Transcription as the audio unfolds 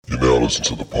now listen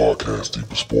to the podcast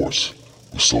Deeper Sports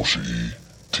with Social E,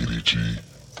 TDG,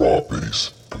 Fraud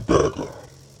Base, and Bagger.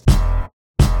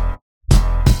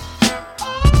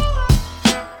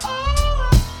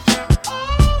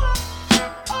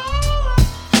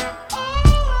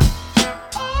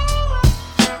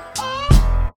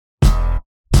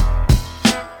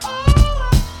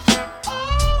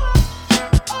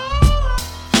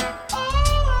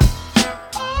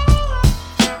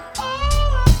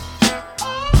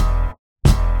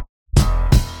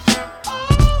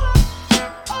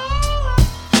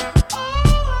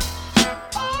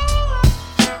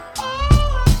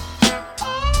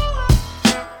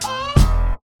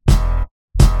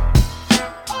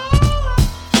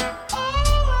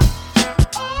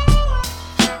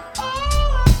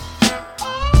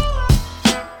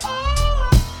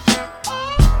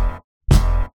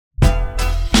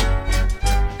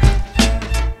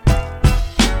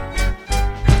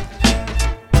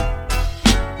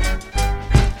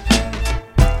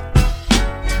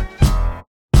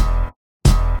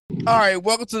 All right,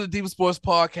 welcome to the Deeper Sports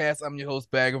Podcast. I'm your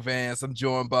host, Bagger Vance. I'm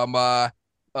joined by my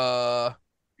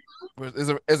is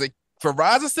it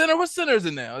Verizon Center? What center is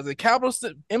it now? Is it Capital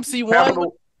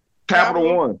MC1?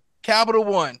 Capital One. Capital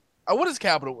One. Oh, what is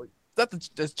Capital One? Is that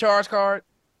the charge card?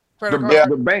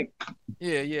 The bank.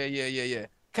 Yeah.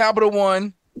 Capital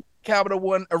One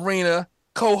Arena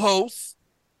co-host.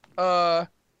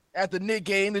 At the Knick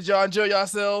game, did y'all enjoy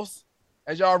yourselves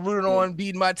as y'all rooting on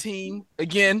beating my team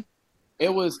again?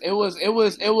 It was to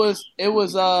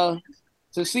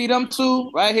see them two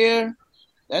right here.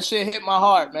 That shit hit my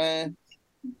heart, man.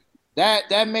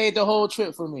 That made the whole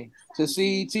trip for me. To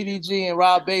see TDG and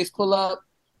Rob Base pull up,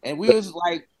 and we was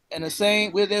like in the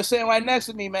same. They're sitting right next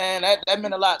to me, man. That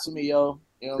meant a lot to me, yo.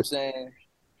 You know what I'm saying?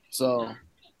 So,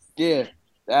 yeah,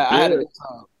 I had a good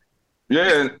time.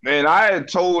 Yeah, and I had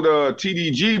told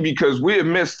TDG because we had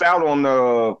missed out on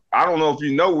the. I don't know if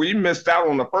you know, we missed out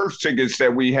on the first tickets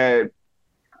that we had.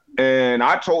 And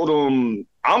I told him,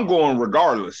 I'm going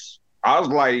regardless. I was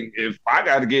like, if I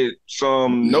got to get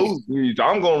some nosebleeds,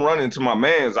 I'm going to run into my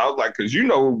mans. I was like, because you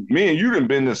know, me and you done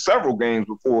been to several games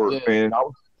before. Yeah. And I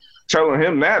was telling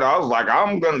him that. I was like,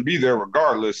 I'm going to be there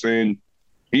regardless. And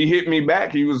he hit me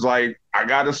back. He was like, I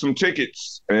got us some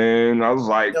tickets. And I was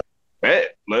like, hey,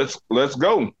 let's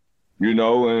go. You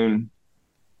know, and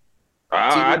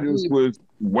I just was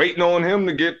waiting on him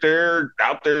to get there,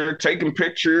 out there taking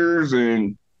pictures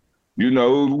and, you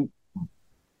know,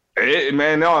 it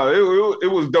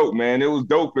was dope, man. It was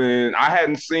dope. And I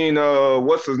hadn't seen,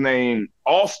 what's his name,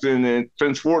 Austin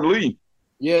since Fort Lee.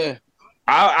 Yeah.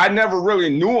 I never really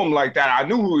knew him like that. I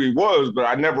knew who he was, but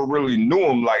I never really knew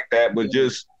him like that. But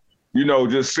just, you know,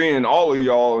 just seeing all of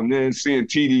y'all and then seeing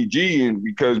TDG, and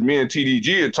because me and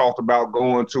TDG had talked about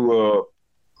going to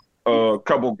a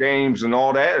couple games and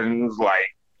all that, and it was like,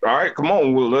 all right, come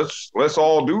on, well, let's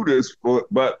all do this.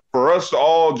 But for us to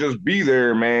all just be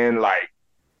there, man, like,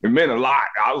 it meant a lot.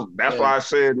 That's why I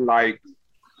said, like,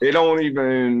 it don't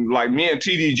even, like, me and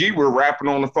TDG were rapping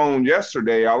on the phone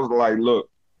yesterday. I was like, look,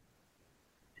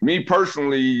 me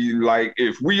personally, like,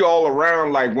 if we all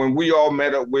around, like, when we all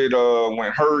met up with,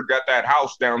 when Hurd got that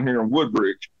house down here in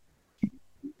Woodbridge,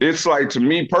 it's like, to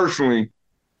me personally,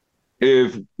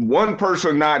 if one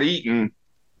person not eating,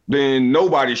 then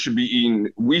nobody should be eating.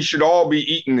 We should all be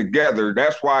eating together.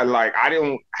 That's why, like, I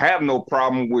don't have no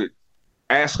problem with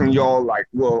asking y'all, like,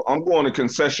 well, I'm going to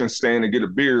concession stand to get a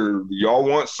beer. Do y'all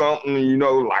want something? You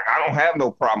know, like, I don't have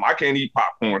no problem. I can't eat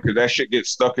popcorn because that shit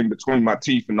gets stuck in between my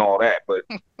teeth and all that. But,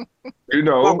 you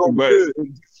know, but it's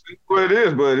what it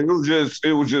is. But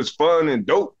it was just fun and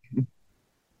dope.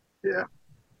 Yeah.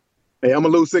 Hey, I'm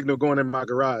going to lose signal going in my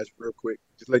garage real quick.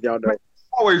 Just let y'all know.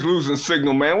 Always losing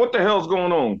signal, man. What the hell's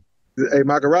going on? Hey,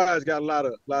 my garage got a lot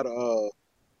of lot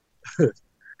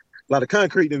of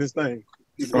concrete in this thing.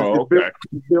 Oh, okay.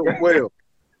 It's built well.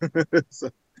 So,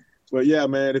 but yeah,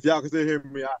 man, if y'all can still hear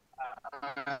me,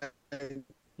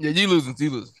 yeah, you losing.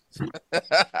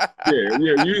 yeah,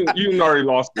 you already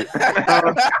lost it.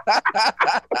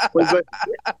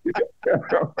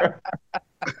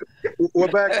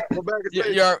 What back?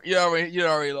 You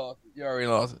already lost it. You already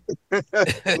lost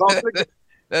it.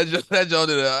 That Joe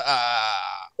did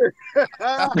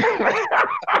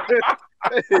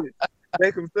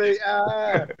Make him say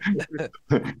Yeah,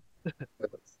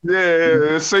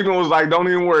 the signal was like, don't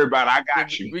even worry about it. I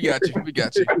got you. We got you.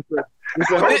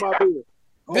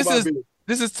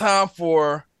 This is time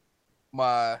for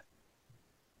my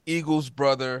Eagles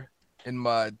brother and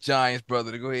my Giants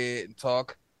brother to go ahead and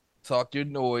talk your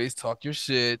noise, talk your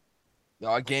shit.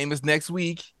 Our game is next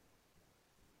week.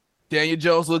 Daniel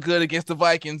Jones looked good against the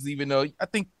Vikings, even though I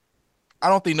think I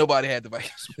don't think nobody had the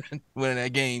Vikings winning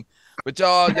that game. But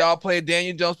y'all played.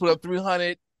 Daniel Jones put up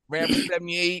 300, ran for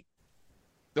 78.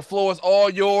 The floor is all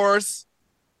yours.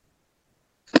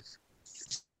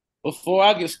 Before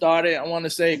I get started, I want to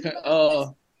say,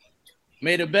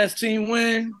 may the best team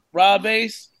win, Rob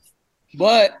Base.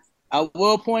 But I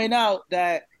will point out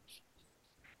that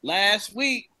last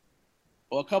week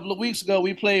or a couple of weeks ago,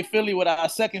 we played Philly with our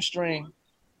second string,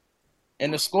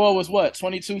 and the score was what,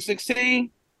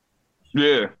 22-16?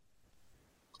 Yeah.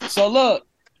 So look,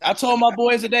 I told my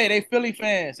boys today, they Philly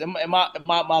fans, and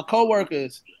my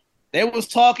coworkers, they was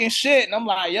talking shit, and I'm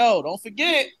like, yo, don't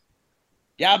forget,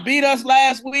 y'all beat us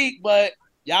last week, but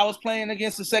y'all was playing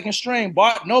against the second string.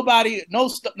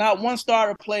 Not one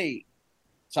starter played.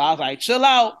 So I was like, chill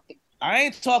out. I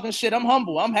ain't talking shit. I'm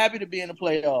humble. I'm happy to be in the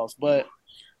playoffs. But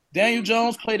Daniel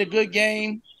Jones played a good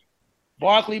game.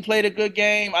 Barkley played a good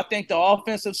game. I think the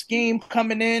offensive scheme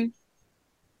coming in.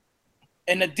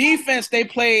 And the defense they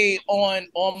played on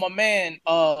my man,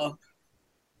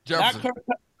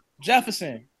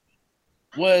 Jefferson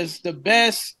was the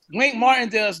best. Wink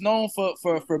Martindale is known for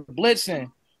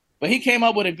blitzing, but he came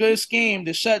up with a good scheme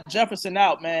to shut Jefferson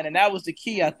out, man, and that was the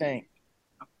key, I think.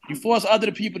 You force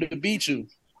other people to beat you.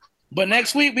 But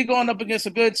next week we going up against a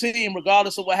good team,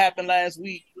 regardless of what happened last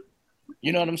week.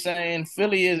 You know what I'm saying?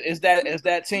 Philly is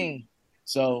that team.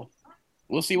 So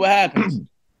we'll see what happens.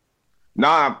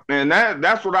 Nah, man,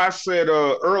 that's what I said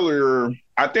earlier.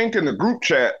 I think in the group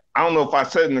chat. I don't know if I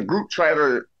said in the group chat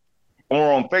or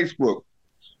on Facebook.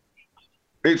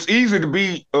 It's easy to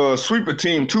beat sweep a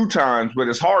team 2 times, but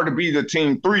it's hard to beat a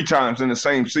team 3 times in the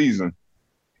same season.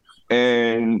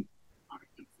 And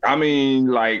I mean,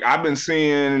 like, I've been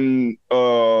seeing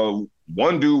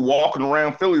one dude walking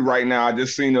around Philly right now. I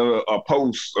just seen a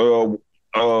post of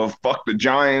fuck the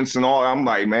Giants and all. I'm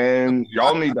like, man,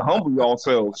 y'all need to humble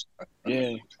yourselves.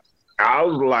 Yeah. I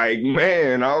was like,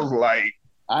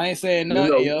 I ain't saying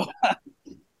nothing, yo.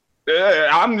 Yeah,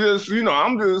 I'm just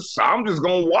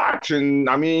gonna watch, and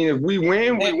I mean, if we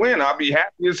win, we win. I'll be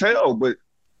happy as hell. But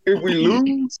if we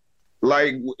lose,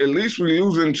 like, at least we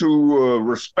losing to a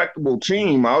respectable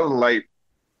team. I was like,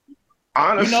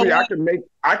 honestly, I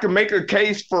can make a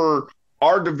case for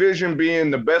our division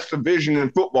being the best division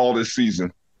in football this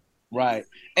season. Right.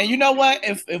 And you know what?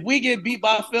 If we get beat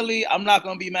by Philly, I'm not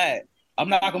gonna be mad. I'm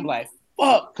not gonna be like,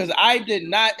 fuck, because I did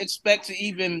not expect to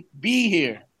even be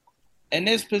here in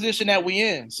this position that we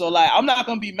in. So, like, I'm not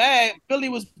going to be mad. Philly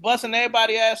was busting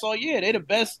everybody ass all year. They the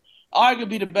best,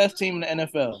 arguably the best team in the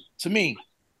NFL, to me.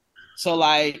 So,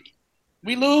 like,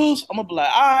 we lose, I'm going to be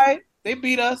like, all right, they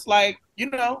beat us. Like, you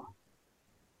know,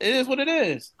 it is what it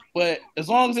is. But as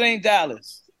long as it ain't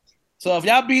Dallas. So, if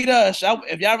y'all beat us,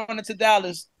 if y'all run into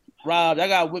Dallas, Rob, y'all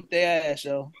got to whip their ass,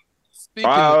 yo.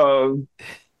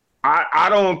 I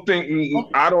don't think,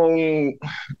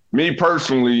 me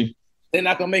personally, they're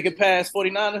not gonna make it past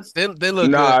 49ers. They look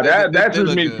nah, good. That's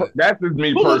just me. Good. That's just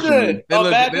me Who personally. They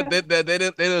look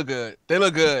good. They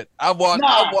look good. I watched.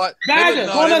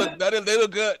 They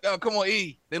look good. No, come on,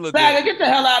 E. They look Bagger, good. get the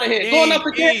hell out of here. Going up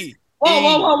against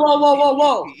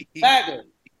whoa. Bagger.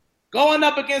 Going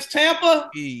up against Tampa.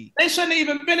 They shouldn't have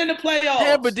even been in the playoffs.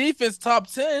 Tampa defense top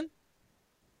 10.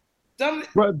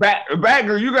 But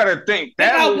Bagger, you gotta think they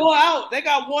got wore out. They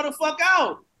got wore the fuck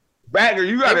out. Bagger,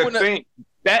 you gotta think.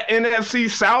 That NFC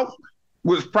South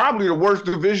was probably the worst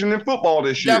division in football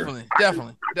this year.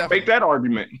 Definitely. Make that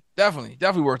argument.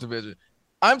 Definitely worst division.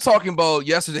 I'm talking about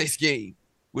yesterday's game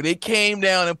where they came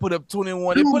down and put up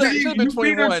 21. They put up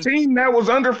 21. A team that was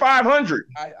under 500.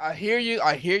 I hear you.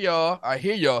 I hear y'all.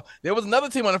 There was another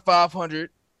team under 500.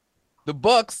 The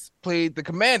Bucks played the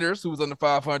Commanders, who was under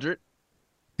 500,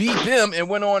 beat them, and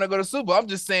went on to go to Super Bowl. I'm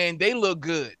just saying they look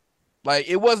good. Like,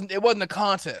 it wasn't a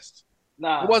contest.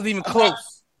 Nah, it wasn't even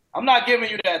close. I'm not giving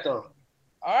you that, though.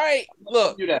 All right,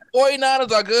 look,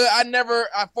 49ers are good.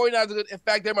 49ers are good. In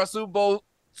fact, they're my Super Bowl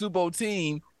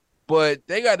team, but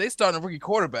they starting a rookie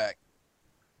quarterback.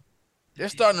 They're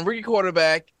starting a rookie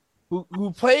quarterback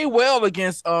who played well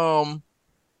against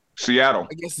Seattle.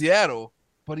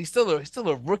 But he's still a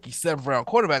rookie 7th round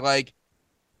quarterback. Like,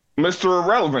 Mr.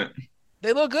 Irrelevant.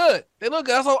 They look good.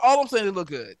 That's all I'm saying. They look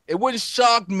good. It wouldn't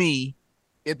shock me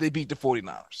if they beat the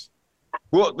 49ers.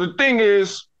 Well, the thing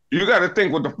is, you got to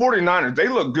think with the 49ers, they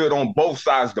look good on both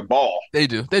sides of the ball. They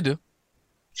do.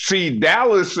 See,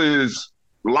 Dallas is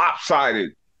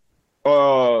lopsided.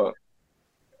 What's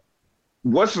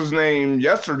his name?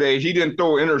 Yesterday, he didn't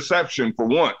throw an interception for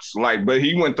once. But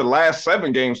he went the last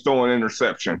 7 games throwing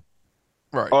interception.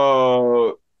 Right.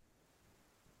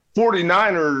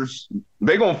 49ers,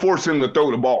 they're going to force him to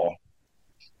throw the ball.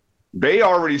 they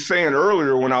already saying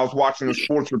earlier when I was watching the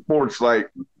sports reports, like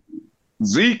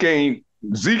Zeke ain't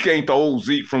the old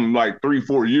Zeke from like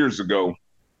 3-4 years ago.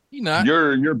 You not.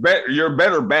 Your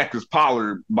better back is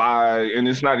Pollard and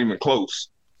it's not even close.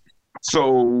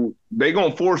 So they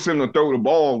gonna force him to throw the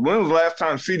ball. When was the last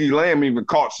time CeeDee Lamb even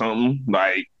caught something?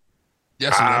 Like,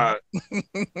 Yes, I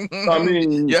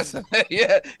mean, yes,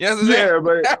 yes. Yeah,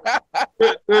 but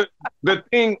the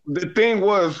thing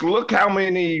was, look how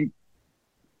many.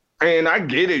 And I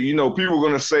get it, people are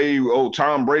gonna say, "Oh,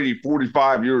 Tom Brady,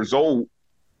 45 years old,"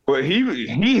 but he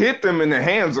hit them in the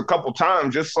hands a couple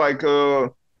times, just like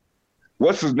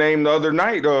what's his name the other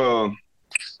night?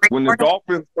 When the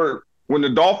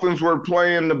Dolphins were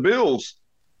playing the Bills,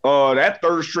 that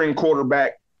third string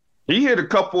quarterback, he hit a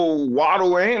couple.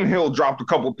 Waddle and Hill dropped a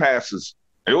couple passes.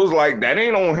 It was like, that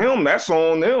ain't on him, that's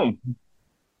on them.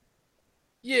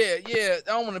 Yeah. I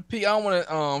don't want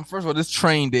to. First of all, this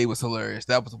train day was hilarious.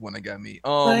 That was the one that got me.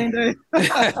 Train day.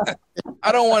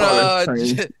 I don't want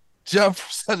to jump from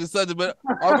such and such, but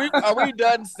are we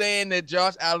done saying that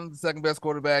Josh Allen's the second best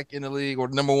quarterback in the league or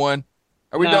number one?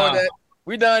 Are we done with that?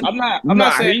 We done? I'm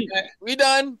not saying that. We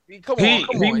done? Come on.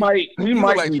 He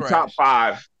might like be trash. top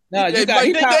five. No,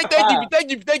 Thank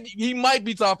you. He might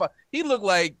be top five. He looked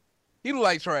like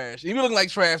trash. He looking like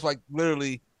trash like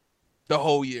literally the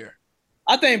whole year.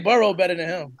 I think Burrow better than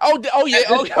him. Oh yeah.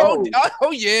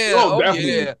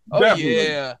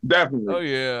 Definitely. Oh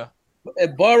yeah.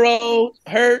 Burrow,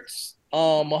 Hurts,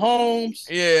 Mahomes.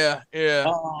 Yeah.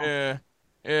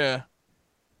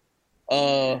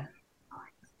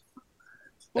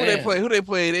 Who they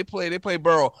play? They play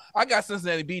Burrow. I got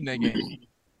Cincinnati beating that game.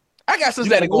 I got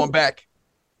Cincinnati going back.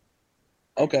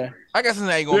 Okay. I got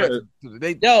Cincinnati going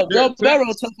back. Joe Burrow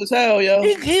tough as hell, yo.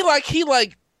 He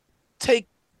like take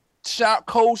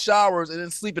cold showers and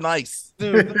then sleep in ice,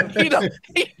 dude. he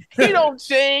don't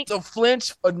change or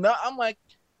flinch or not. I'm like,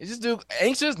 is this dude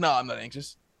anxious? No, I'm not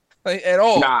anxious at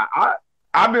all. Nah,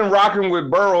 I've been rocking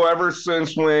with Burrow ever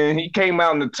since when he came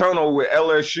out in the tunnel with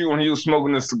LSU when he was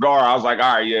smoking a cigar. I was like,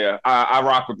 all right, yeah, I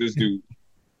rock with this dude.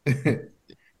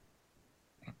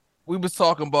 We was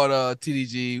talking about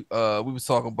TDG. We was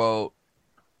talking about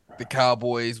the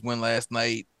Cowboys win last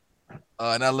night.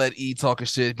 And I let E talk a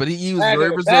shit, but he was very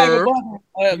reserved.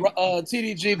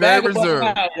 TDG bag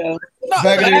reserved.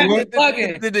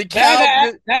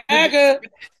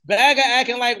 Bagger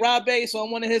acting like Rob Bass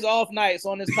on one of his off nights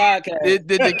on his podcast.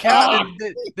 Did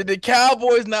the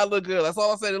Cowboys not look good? That's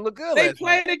all I said. They look good. They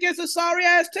played against a sorry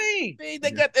ass team. They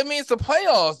got. I mean, it's the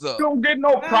playoffs though. Don't get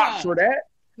no props for that.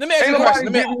 Let me ask you a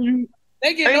question.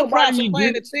 They get no props for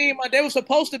playing the team. They were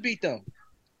supposed to beat them.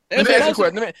 Let me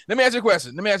ask you a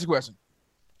question.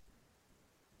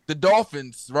 The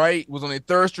Dolphins, right, was on their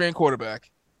third string quarterback,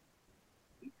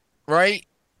 right?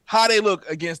 How they look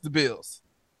against the Bills?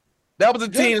 That was a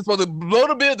team that's supposed to blow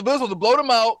the Bills. The Bills supposed to blow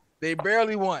them out. They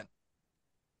barely won,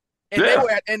 and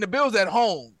the Bills at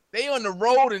home. They on the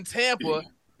road in Tampa.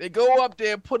 They go up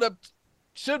there, put up.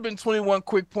 Should have been 21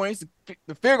 quick points.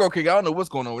 The field goal kick, I don't know what's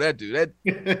going on with that dude.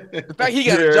 The fact he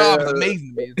got a job is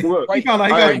amazing to me. Look, he found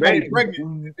out he got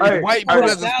pregnant. White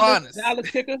privilege is finest. Dallas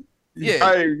kicker?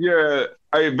 Yeah.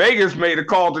 Hey, Vegas made a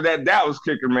call to that Dallas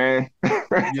kicker, man.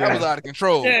 That was out of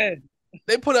control. Yeah.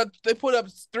 They put up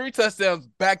 3 touchdowns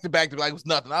back to back like it was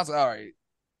nothing. I was like, all right.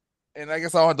 And I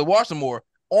guess I'll have to watch them more.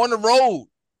 On the road.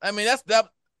 I mean,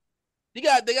 they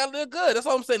got to look good. That's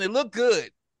all I'm saying. They look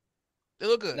good. They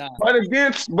look good. Nah. But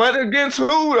against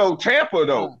who though? Tampa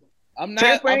though.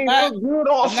 Tampa ain't look good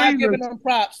all season. I'm not giving them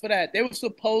props for that. They were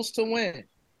supposed to win.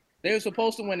 They were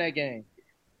supposed to win that game.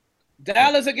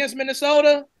 Dallas against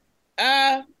Minnesota.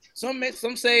 Some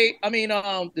say. I mean,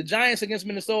 the Giants against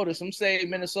Minnesota. Some say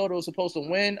Minnesota was supposed to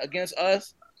win against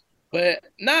us, but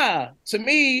nah. To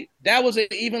me, that was an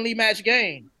evenly matched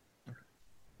game.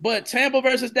 But Tampa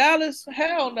versus Dallas,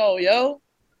 hell no, yo.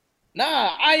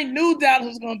 Nah, I knew Dallas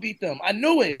was gonna beat them. I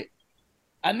knew it.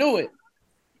 All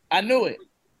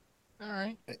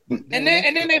right. And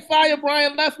then they fire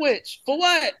Brian Leftwich for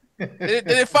what? Did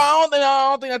they found? I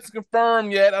don't think that's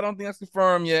confirmed yet. I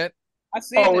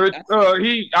seen it.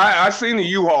 I seen the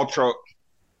U-Haul truck.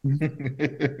 I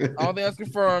don't think that's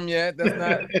confirmed yet. That's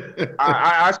not.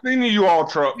 I seen the U-Haul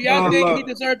truck. Y'all think he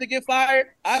deserved to get fired?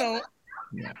 I don't.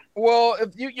 Well, if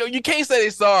you can't say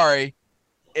they're sorry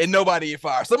and nobody get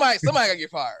fired. Somebody gotta get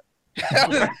fired.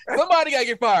 Somebody gotta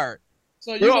get fired.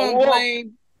 So you're gonna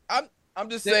blame? I'm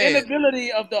just the saying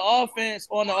inability of the offense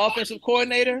on the offensive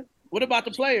coordinator. What about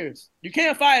the players? You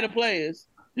can't fire the players.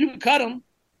 You can cut them.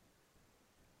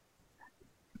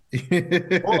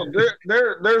 Well,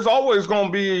 there's always going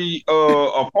to be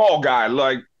a fall guy.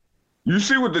 Like You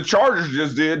see what the Chargers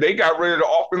just did? They got rid of the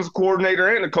offensive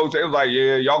coordinator and the coach. They was like,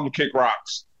 yeah, y'all can kick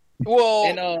rocks. Well,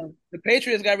 And the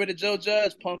Patriots got rid of Joe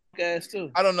Judge, punk ass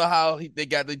too. I don't know how they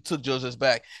took Joe Judge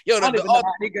back. Yo, I don't even know how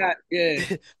he got. Yeah,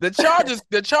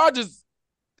 the Chargers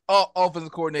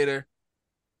offensive coordinator.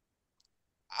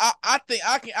 I think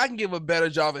I can give a better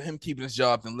job of him keeping his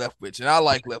job than Leftwich, and I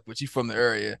like Leftwich. He's from the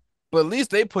area, but at least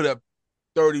they put up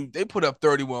 30. They put up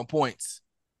 31 points.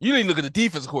 You didn't look at the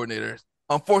defense coordinator.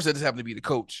 Unfortunately, it just happened to be the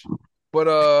coach.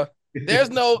 But there's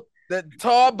no that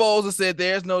Todd Bowles has said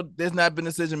there's not been a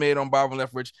decision made on Byron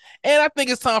Leftwich, and I think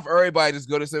it's time for everybody to just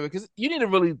go to seven because you need to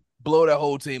really blow that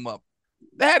whole team up.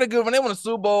 They had a good run. They won a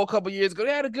Super Bowl a couple years ago.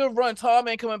 They had a good run. Todd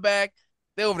Man coming back.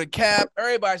 They over the cap.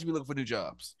 Everybody should be looking for new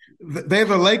jobs. They're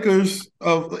the Lakers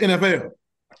of the NFL.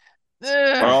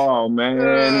 Oh man,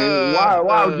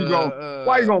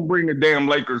 why you gonna bring the damn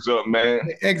Lakers up, man?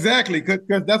 Exactly, because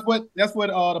that's what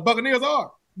the Buccaneers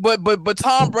are. But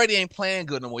Tom Brady ain't playing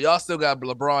good no more. Y'all still got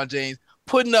LeBron James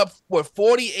putting up what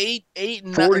 48, 8,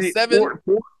 and 7?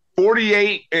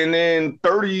 48 and then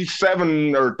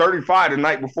 37 or 35 the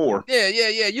night before. Yeah.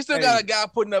 You still got a guy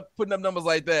putting up numbers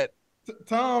like that.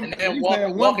 Tom and then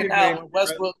walking out with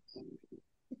Westbrook.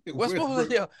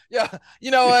 Westbrook, yeah.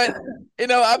 You know what?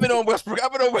 I've been on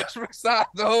Westbrook's side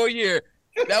the whole year.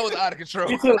 That was out of control.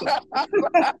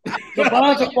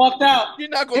 LeBron just walked out. You're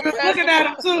not going to looking at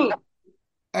him too.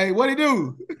 Hey, what'd he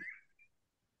do?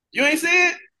 You ain't see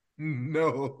it?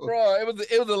 No, bro. It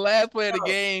was the last play of the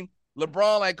game.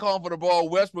 LeBron like calling for the ball.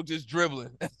 Westbrook just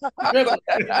dribbling. Like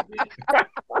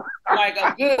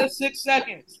a good 6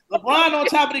 seconds. LeBron on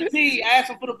top of the key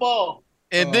asking for the ball.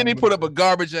 And then he put up a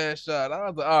garbage ass shot. I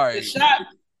was like, all right. The shot,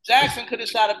 Jackson could have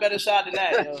shot a better shot than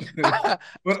that.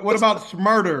 What about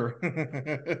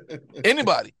Smurder?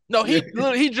 Anybody? No, he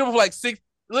dribbled for like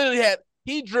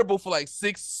he dribbled for like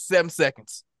 6-7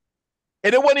 seconds.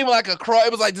 And it wasn't even like a cross.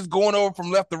 It was like just going over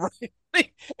from left to right. It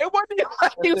wasn't even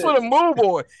like he was trying to move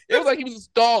on. It was like he was just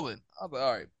stalling. I was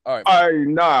like, all right.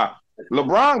 Nah.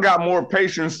 LeBron got more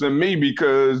patience than me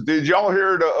because did y'all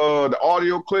hear the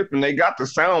audio clip and they got the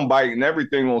sound bite and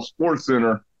everything on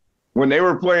SportsCenter when they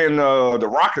were playing the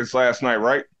Rockets last night,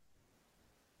 right?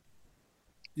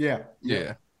 Yeah.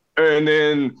 And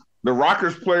then the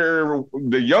Rockets player,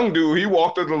 the young dude, he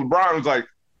walked up to LeBron and was like,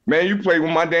 "Man, you played with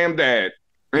my damn dad,"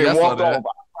 and walked off.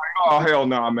 Oh hell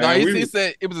no, man! No, he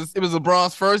said it was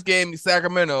LeBron's first game in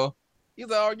Sacramento. He's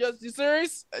like, "Oh, you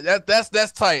serious?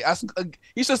 That's tight."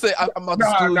 He should say, "I'm about to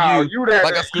school you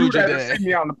like I schooled your dad." See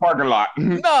me out in the parking lot.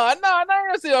 No, I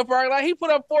don't see you in the parking lot. He put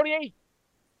up 48.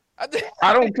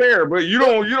 I don't care, but you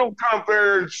don't come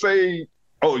there and say,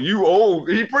 "Oh, you old."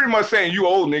 He pretty much saying, "You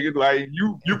old nigga." Like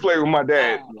you play with my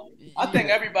dad. I think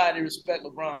everybody respect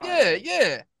LeBron.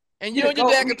 Yeah. And you and your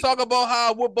dad can talk about how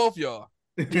I whoop both y'all.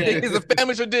 Yeah. It's a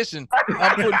family tradition.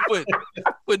 I'm putting foot.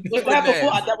 Was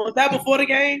that before the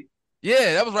game?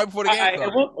 Yeah, that was right before the game.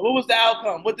 Right, what was the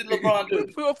outcome? What did LeBron do?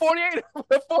 We were 48.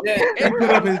 Yeah. He put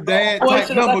up his dad type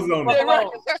numbers on it. Right.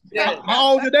 Yeah.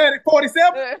 How old your daddy?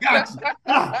 47? Gotcha.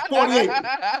 48.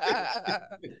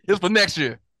 It's for next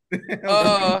year.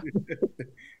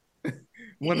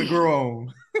 When to grow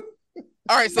on.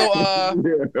 All right, so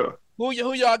who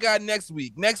y'all got next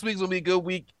week? Next week's gonna be a good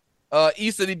week. E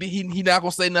said he not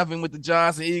gonna say nothing with the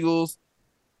Giants and Eagles.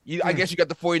 I guess you got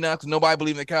the 49ers because nobody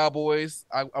believes in the Cowboys.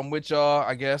 I'm with y'all,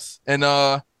 I guess. And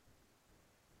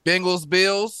Bengals,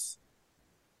 Bills.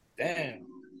 Damn.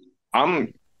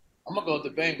 I'm gonna go with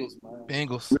the Bengals, man.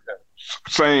 Bengals.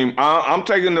 Same. I'm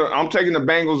taking the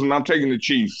Bengals and I'm taking the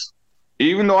Chiefs.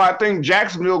 Even though I think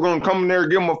Jacksonville gonna come in there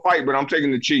and give them a fight, but I'm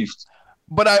taking the Chiefs.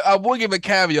 But I will give a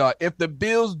caveat. If the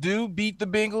Bills do beat the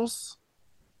Bengals,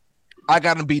 I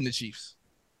got them beating the Chiefs.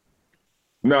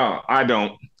 No, I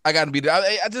don't. I got to beat it.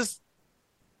 I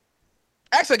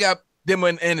got them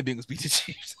and the Bengals beat the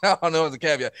Chiefs. I don't know as a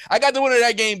caveat. I got the winner of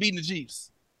that game beating the Chiefs.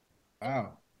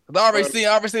 Wow. I already see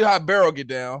how Barrow get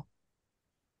down.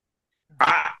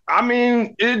 I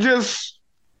mean, it just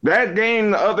that game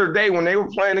the other day when they were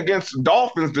playing against the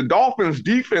Dolphins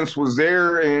defense was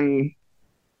there, and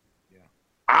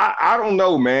I don't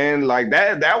know, man. Like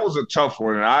that was a tough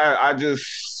one. I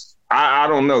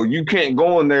don't know. You can't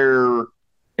go in there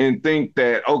and think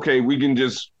that, okay, we can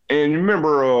just – and you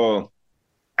remember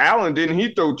Allen, didn't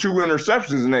he throw 2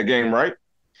 interceptions in that game, right?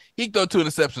 He threw 2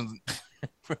 interceptions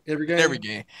every game. Every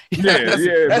game. Yeah,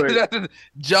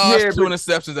 Josh, 2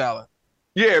 interceptions, Allen.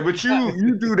 Yeah, but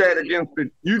you do that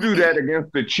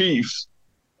against the Chiefs.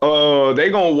 They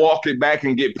gonna walk it back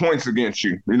and get points against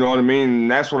you. You know what I mean?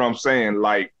 And that's what I'm saying.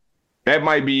 Like that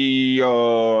might be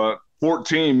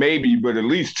 14 maybe, but at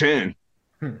least 10.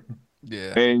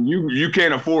 Yeah. And you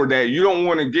can't afford that. You don't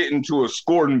want to get into a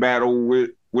scoring battle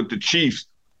with the Chiefs.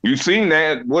 You seen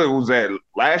that? What was that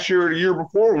last year or the year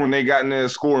before when they got in that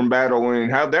scoring battle,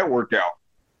 and how'd that work out?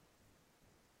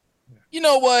 You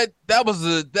know what? That was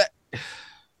that.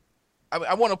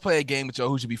 I want to play a game with y'all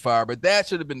who should be fired, but that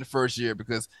should have been the first year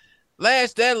because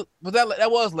that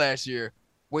was last year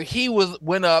where he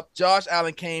went up. Josh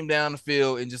Allen came down the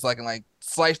field and just like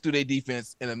sliced through their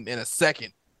defense in a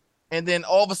second, and then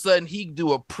all of a sudden he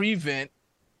do a prevent.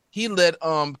 He let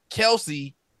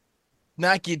Kelsey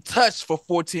not get touched for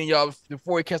 14 yards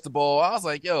before he catch the ball. I was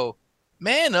like, yo,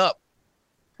 man up,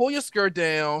 pull your skirt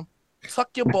down,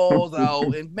 tuck your balls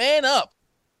out, and man up.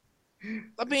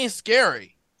 Stop being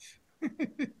scary.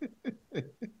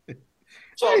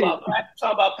 Talking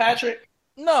about Patrick.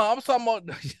 No, I'm talking about.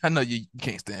 I know you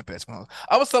can't stand Patrick Mahomes.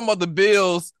 I was talking about the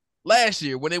Bills last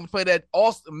year when they played that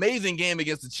awesome, amazing game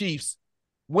against the Chiefs.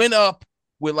 Went up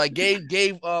with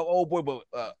gave old boy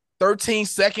 13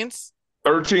 seconds.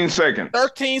 13 seconds.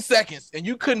 13 seconds, and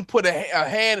you couldn't put a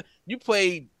hand. You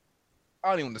played.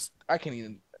 I can't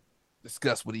even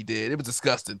discuss what he did. It was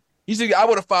disgusting. I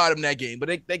would have fired him that game, but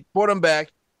they brought him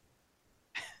back.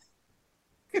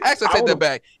 Actually, I take that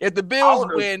back. If the Bills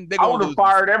win, they're going to lose. I would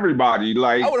have fired everybody.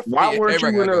 Like, why weren't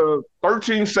you in a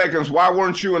 13 seconds? Why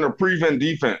weren't you in a prevent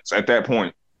defense at that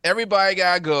point? Everybody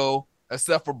got to go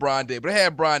except for Brian Dable. They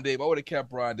had Brian Dable. I would have kept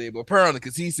Brian Dable, apparently,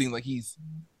 because he seemed like he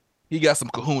got some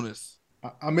kahunas.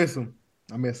 I miss him.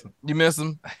 You miss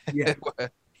him? Yeah.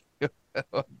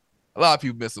 A lot of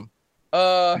people miss him.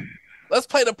 Let's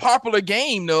play the popular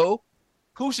game, though.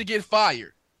 Who should get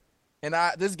fired? And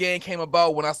this game came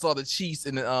about when I saw the Chiefs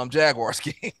in the Jaguars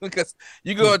game because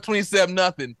you go at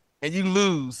 27-0 and you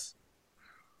lose.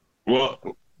 Well,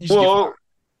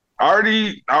 I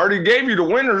already gave you the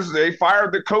winners. They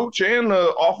fired the coach and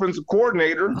the offensive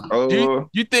coordinator.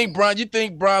 You think Brian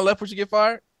Leftwich should get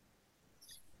fired?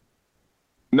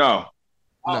 No,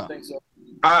 I don't think so.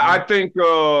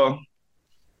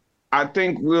 I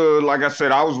think, like I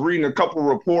said, I was reading a couple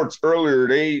reports earlier.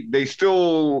 They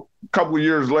still, a couple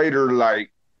years later,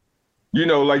 like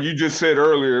you just said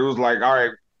earlier, it was like, all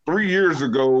right, 3 years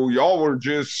ago, y'all were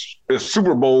just a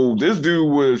Super Bowl. This dude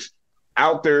was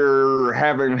out there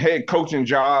having head coaching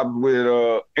job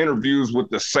with interviews with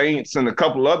the Saints and a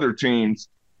couple other teams.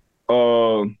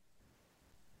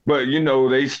 But,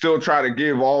 they still try to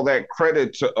give all that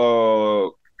credit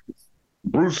to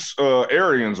Bruce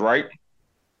Arians, right?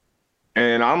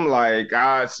 And I'm like,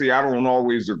 I don't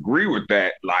always agree with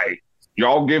that. Like,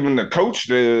 y'all giving the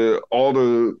coach all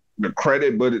the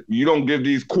credit, but you don't give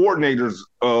these coordinators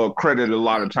credit a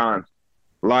lot of times.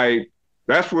 Like,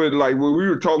 that's what we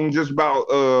were talking just about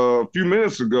a few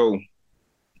minutes ago.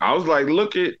 I was like,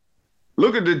 look at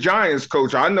the Giants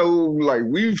coach. I know, like,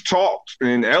 we've talked,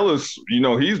 and Ellis,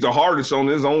 he's the hardest on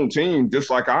his own team, just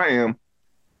like I am.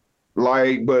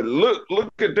 Like, but look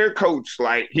at their coach.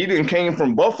 Like, he didn't came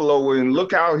from Buffalo, and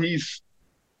look how he's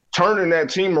turning that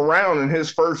team around in his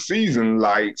first season.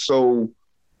 Like, so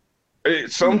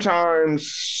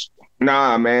sometimes,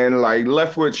 nah, man. Like,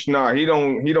 Leftwich, nah, he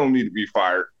don't need to be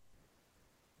fired.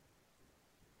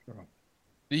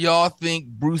 Do y'all think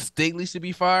Bruce Staley should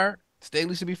be fired?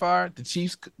 The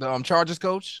Chiefs, the Chargers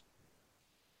coach.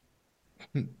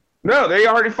 No, they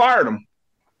already fired him.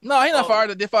 No, he's not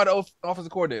fired. They fired the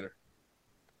offensive coordinator.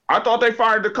 I thought they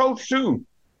fired the coach too.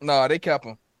 No, they kept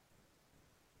him.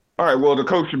 All right, well, the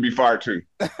coach should be fired too.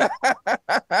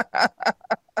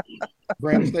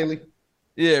 Brandon Staley.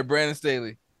 Yeah, Brandon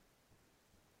Staley.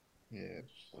 Yeah.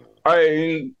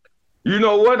 You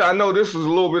know what? I know this is a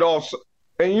little bit off.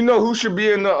 And you know who should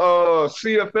be in the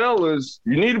CFL is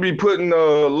you need to be putting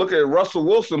look at Russell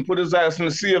Wilson, put his ass in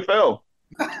the CFL.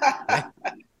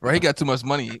 Right, he got too much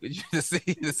money. The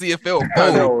CFL.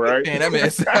 I know, right? Man, that man.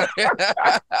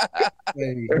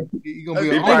 Hey, he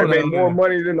probably made more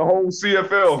money than the whole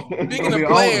CFL. Speaking of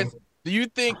players, do you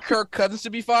think Kirk Cousins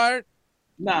should be fired?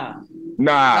 Nah.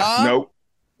 Nope.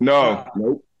 No,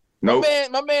 nope.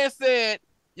 My man said,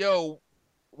 "Yo,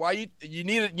 why you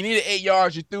needed 8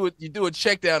 yards? You do a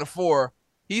check down to 4."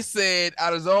 He said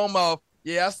out of his own mouth,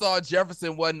 "Yeah, I saw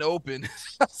Jefferson wasn't open."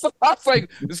 I was like,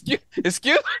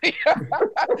 excuse me. I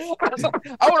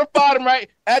would have fired him right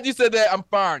after you said that. I'm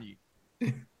firing you.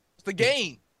 It's the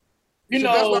game. That's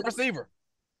my receiver.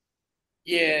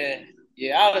 Yeah,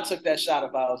 I would have took that shot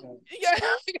if I was him.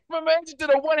 My man just did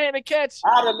a one-handed catch.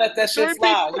 I would have let that shit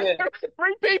fly. Yeah,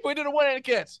 3 people. He did a one-handed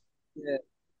catch. Yeah,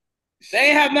 they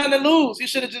ain't have nothing to lose. He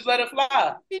should have just let it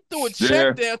fly. He threw a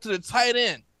check down to the tight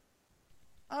end.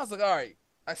 I was like, all right.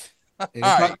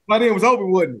 Tight end was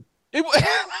open, wasn't He was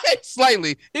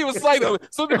slightly. He was slightly.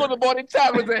 So they go to the ball, they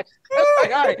tap with that.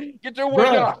 Like, all right, get your weight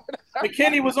Bruh. on.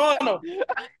 McKinney was on him.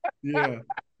 Yeah.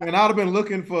 And I'd have been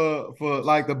looking for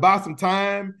like to buy some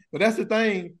time. But that's the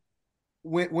thing.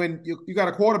 When you got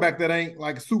a quarterback that ain't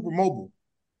like super mobile.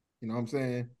 You know what I'm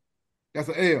saying? That's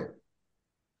an L.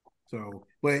 So,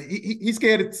 but he's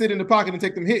scared to sit in the pocket and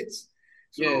take them hits.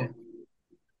 So Yeah.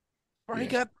 Bro, he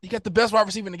got the best wide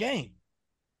receiver in the game.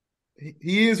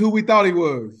 he is who we thought he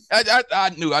was.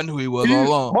 I knew he was all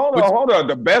along. Hold on.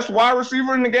 The best wide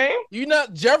receiver in the game? You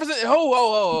not Jefferson?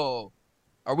 Oh.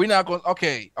 Are we not going?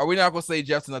 Okay. Are we not going to say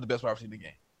Jefferson's not the best wide receiver in the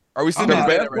game? Are we sitting The there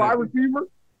saying best that right wide now? receiver?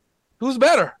 Who's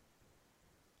better?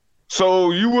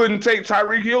 So you wouldn't take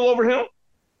Tyreek Hill over him?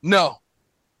 No.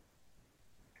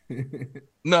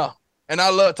 No. And I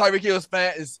love Tyreek Hill's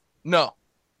fan is no.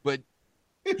 But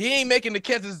he ain't making the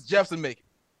catches Jefferson making.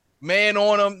 Man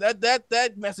on him.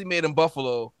 That mess he made in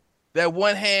Buffalo. That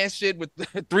one hand shit with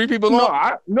 3 people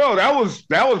on. No, that was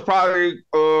probably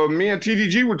me and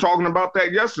TDG were talking about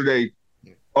that yesterday.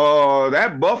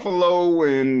 That Buffalo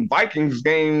and Vikings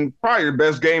game, probably the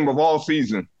best game of all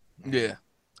season. Yeah.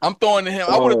 I'm throwing to him.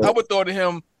 I would throw to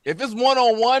him. If it's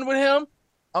 1-on-1 with him,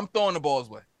 I'm throwing the balls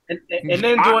away. And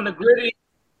then doing the gritty.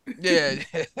 Yeah.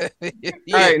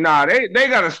 Hey, nah, they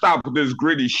got to stop with this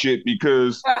gritty shit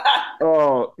because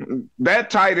that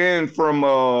tight end from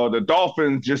the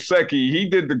Dolphins, Gesicki, he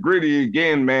did the gritty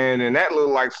again, man, and that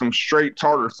looked like some straight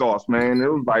tartar sauce, man. It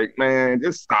was like, man,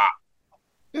 just stop.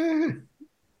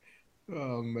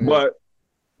 Oh man. But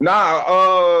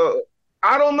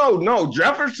I don't know. No,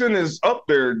 Jefferson is up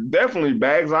there, definitely,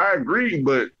 Bags. I agree,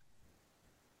 but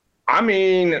I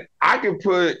mean, I could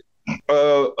put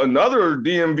another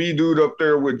DMV dude up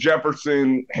there with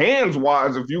Jefferson hands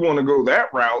wise if you want to go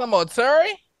that route. Come on,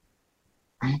 Terry.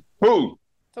 Who?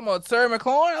 Come on, Terry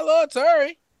McLaurin. I love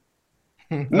Terry.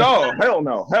 No, hell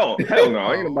no. Ain't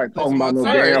nobody talking about no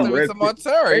damn Redskins.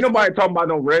 Ain't nobody talking about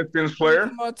no Redskins player.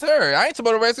 Come on, Terry. I ain't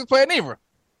talking about a Redskins player neither.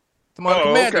 Come on,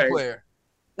 Commander okay. player.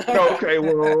 Okay,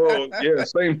 well, yeah,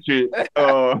 same shit.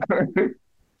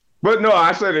 But no,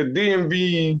 I said a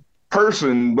DMV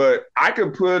person, but I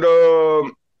could put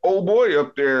old boy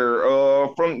up there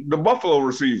from the Buffalo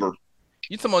receiver.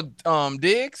 You talking about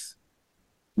Diggs?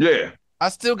 Yeah. I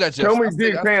still got Tell Jefferson. me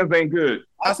Diggs fans ain't good.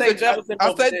 I said Jefferson.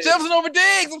 I said Jefferson over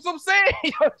Diggs. That's what I'm saying.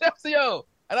 Yo,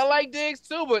 and I like Diggs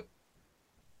too, but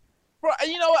bro,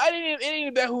 you know what? It ain't even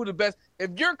about who the best.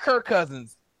 If you're Kirk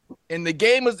Cousins and the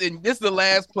game is in, this is the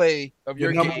last play of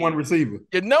your number game. one receiver.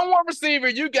 Your number one receiver,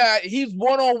 he's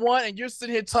 1-on-1, and you're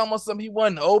sitting here talking about something he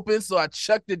wasn't open, so I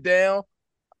chucked it down.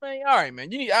 I mean, all right,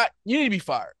 man, you need to be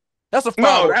fired. That's a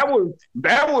foul. No,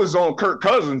 that was on Kirk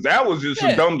Cousins. That was just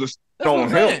a dumb decision on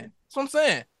him. That's what I'm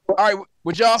saying. All right,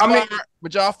 would y'all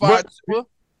fire Tua?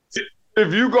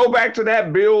 If you go back to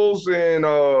that Bills and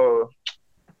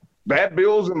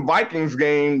Vikings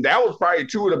game, that was probably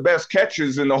 2 of the best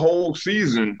catches in the whole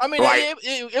season. I mean,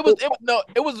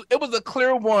 it was a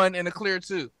clear 1 and a clear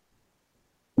 2.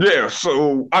 Yeah,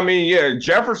 so I mean, yeah,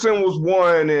 Jefferson was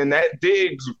 1, and that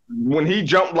Diggs when he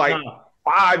jumped like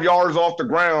 5 yards off the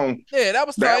ground. Yeah, that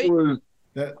was tight.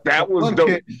 That was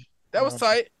dope. That was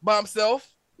tight by himself.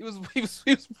 He was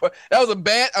that was a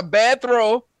bad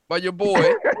throw by your boy.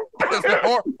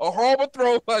 a horrible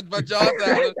throw by Josh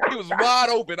Allen. He was wide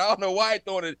open. I don't know why he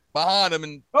throwing it behind him.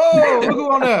 And what's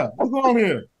going on there? What's going on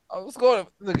here? What's going on?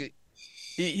 Look,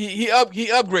 he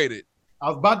upgraded. I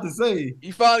was about to say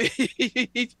he finally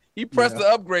he pressed the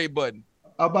upgrade button.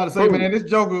 I was about to say, man, this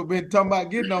Joker been talking about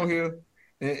getting on here,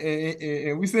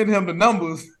 and we send him the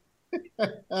numbers.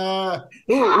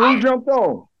 Who jumped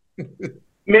on?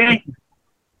 Me.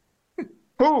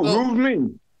 Who's me?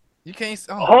 You can't.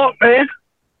 Hawk, man.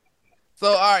 So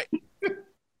all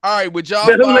right. Would y'all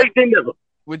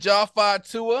fire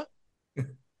Tua?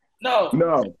 No.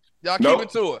 Y'all keeping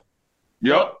Tua?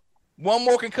 Yep. One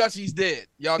more concussion, he's dead.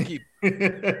 Y'all keep.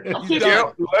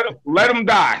 Yep. Let him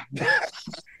die.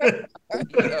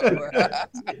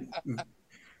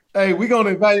 Hey, we're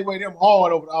gonna evaluate him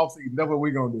hard over the offseason. That's what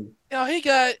we're gonna do. Yo, They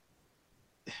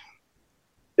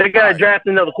got to draft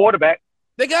another quarterback.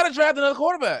 They got to draft another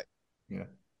quarterback. Yeah.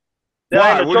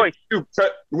 That ain't a choice.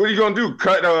 What are you gonna do?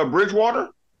 Cut Bridgewater?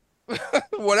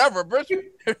 Whatever, Bridgewater.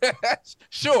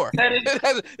 Sure. That's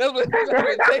what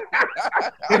it takes.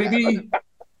 Could he be?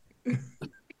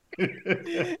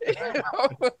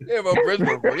 Yeah, but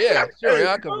Bridgewater. Yeah, sure.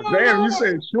 Yeah, damn, you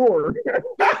said sure.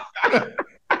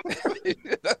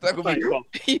 That's not gonna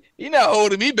be. He not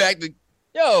holding me back.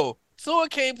 Tua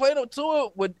can't play. Tua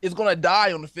is gonna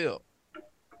die on the field.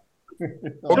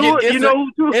 Or you know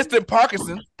who instant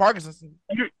Parkinson.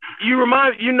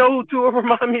 You know who Tua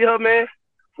remind me of, man?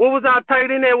 What was our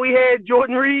tight end that we had?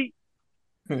 Jordan Reed.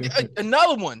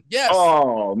 Another one, yes.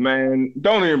 Oh man,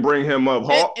 don't even bring him up.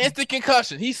 Instant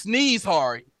concussion. He sneezed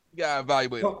hard. You gotta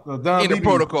evaluate him in the BB.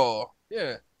 protocol.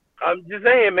 Yeah. I'm just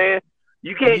saying, man.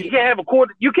 You can't have a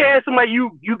quarter. You can't have somebody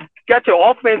you got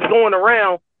your offense going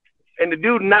around, and the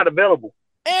dude not available.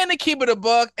 And to keep it a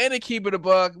buck,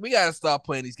 we gotta stop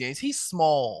playing these games. He's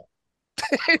small.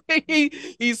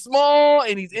 He's small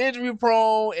and he's injury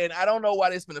prone, and I don't know why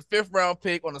they spent a 5th round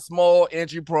pick on a small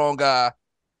injury prone guy,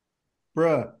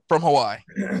 Bruh. from Hawaii.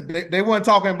 They weren't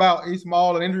talking about he's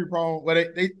small and injury prone. Well,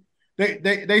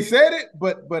 they said it,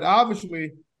 but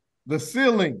obviously the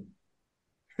ceiling.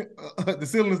 The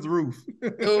ceiling is the roof.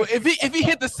 if he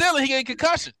hit the ceiling, he get a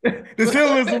concussion. The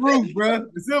ceiling is the roof, bro.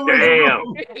 The ceiling is the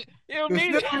roof. You don't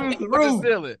need The ceiling is the the roof.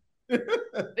 ceiling. They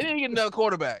didn't get another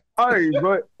quarterback. Hey,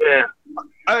 but Yeah,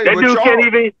 hey, that but dude y'all, can't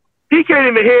even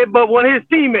headbutt one of his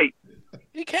teammates.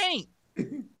 He can't.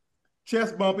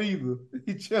 Chest bump either.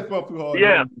 He chest bump too hard.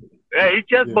 Yeah. Hey, he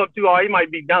chest Yeah. bumped too hard. He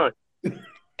might be done.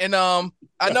 And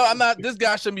I know I'm not. This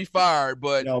guy shouldn't be fired,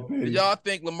 but Y'all do petty. y'all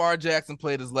think Lamar Jackson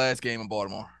played his last game in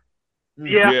Baltimore?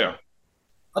 Yeah. yeah,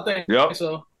 I think Yep.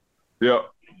 so. yeah.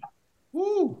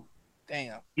 Woo.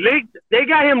 Damn. They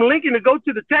got him linking to go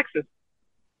to the Texans.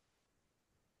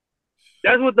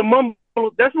 That's what the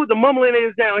mumbling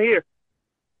is down here.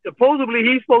 Supposedly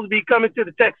he's supposed to be coming to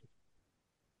the Texans.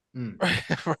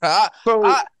 So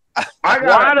I-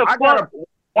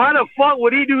 Why the fuck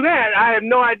would he do that? I have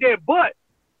no idea. But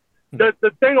the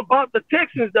thing about the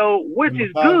Texans though, which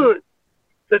is good,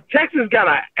 the Texans got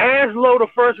an ass load of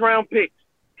 1st round picks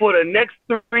for the next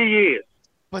 3 years.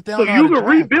 But they So don't know how you to can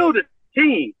draft. rebuild a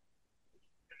team.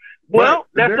 Well,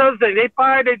 But that's the other thing. They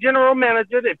fired their general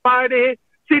manager. They fired their head.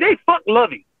 See, they fuck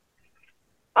Lovey.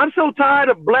 I'm so tired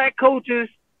of black coaches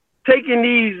taking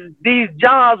these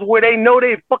jobs where they know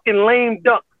they fucking lame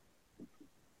duck.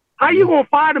 How you gonna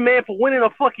fire the man for winning a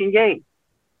fucking game?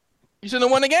 You shouldn't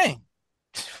have won the game.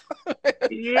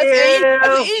 Yeah.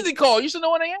 That's an easy call. You shouldn't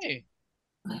have won the game.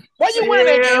 Why you winning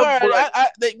that game? All right,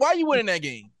 but- why you winning that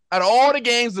game? Out of all the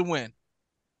games to win,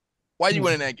 why you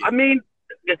winning that game? I mean,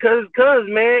 because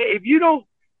man, if you don't,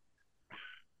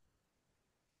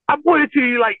 I put it to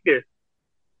you like this: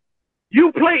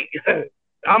 you play.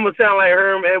 I'm gonna sound like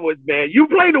Herm Edwards, man. You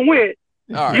play to win.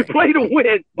 All You right, play to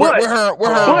win. But we're her.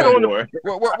 We're but her. on the boy.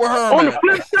 We're on the her.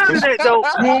 flip side of that, though,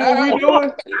 What we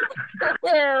doing?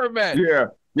 We're her, man. Yeah,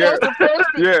 yeah, That's the first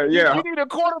pick. yeah, yeah. You need a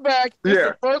quarterback. It's Yeah.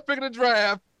 the first pick of the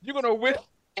draft. You're gonna win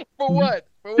for what?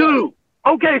 For what? dude.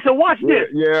 Okay, so watch this.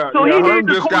 Yeah, So yeah. he Herm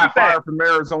needs a just got quarterback. fired from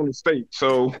Arizona State.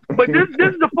 So But this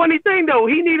is the funny thing, though.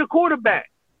 He need a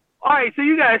quarterback. All right, so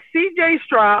you got C.J.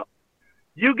 Stroud.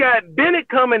 You got Bennett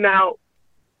coming out.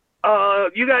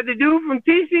 You got the dude from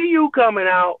TCU coming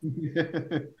out.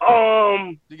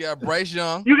 You got Bryce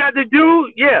Young. You got the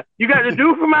dude, you got the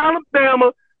dude from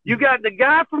Alabama. You got the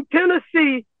guy from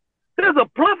Tennessee. There's a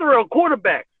plethora of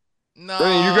quarterbacks. No,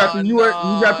 then you got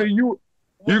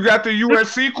you got the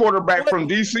USC quarterback from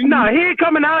DC. Nah, he ain't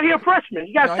coming out here freshman.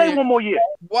 You got to No, stay he- one more year.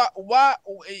 Why?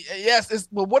 Yes,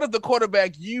 but what if the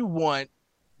quarterback you want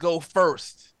go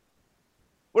first?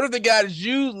 What if the guy that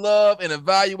you love and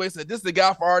evaluate said, this is the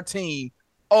guy for our team?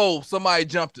 Oh, somebody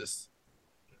jumped us.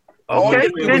 All Okay,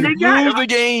 you do then is they got lose the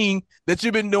game that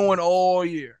you've been doing all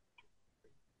year.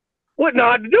 what?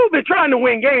 No, the dude been trying to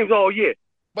win games all year.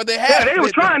 But they Yeah, have. they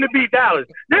were trying to beat Dallas.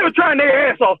 They were trying their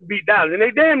ass off to beat Dallas, and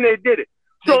they damn near did it.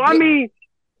 So They I did. mean,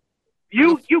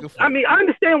 Good for I mean, I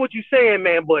understand what you're saying,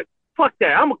 man, but fuck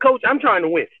that. I'm a coach. I'm trying to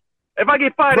win. If I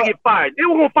get fired, I get fired. They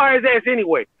were gonna fire his ass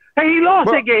anyway. Hey, he lost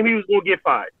But- that game. He was gonna get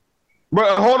fired.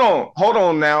 But hold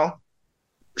on now.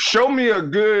 Show me a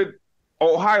good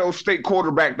Ohio State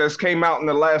quarterback that's came out in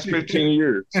the last 15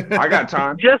 years. I got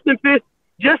time. Justin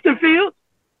Fields.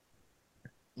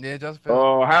 Yeah, just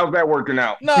How's that working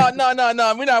out? No. We're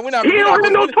not. He don't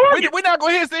have no target. We're not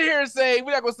going to sit here and say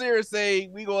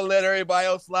we're gonna let everybody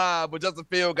else slide. But Justin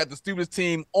Fields got the stupidest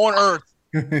team on earth,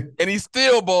 and he's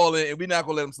still balling, and we're not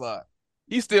gonna let him slide.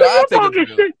 He's still. I'll You take talking it.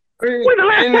 shit. When the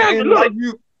last time? And Look, like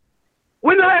you,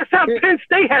 when the last time Penn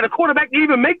State had a quarterback to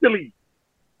even make the league?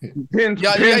 Penn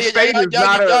State is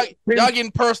not a y'all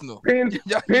getting personal. Penn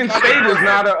Y'all State getting is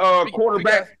not a We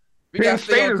quarterback. we gotta Penn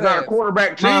stay State on is not a task.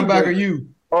 quarterback team. Linebacker, you.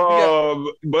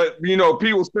 But you know,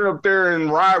 people sit up there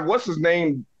and ride what's his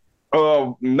name,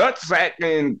 Nutsack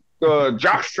and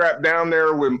jockstrap down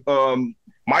there with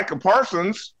Micah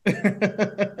Parsons.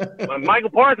 Michael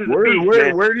Parsons. is a beast,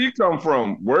 man. Where did he come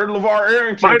from? Where did LeVar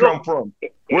Arrington Michael- come from?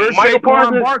 Where did Michael Saquon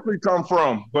Parsons- Barkley come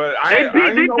from? But Hey,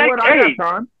 you know what? I hey.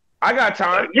 got time. I got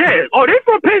time. Yeah. Oh, they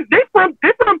from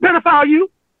pedophile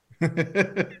you.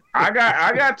 I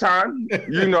got time.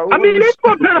 You know. I mean, they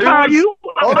from pedophile you.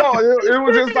 Hold on. It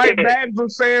was just like Bags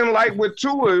was saying, like with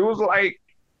Tua. It was like,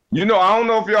 you know, I don't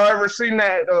know if y'all ever seen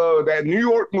that New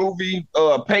York movie,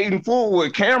 Paid in Full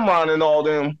with Cameron and all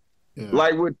them. Yeah.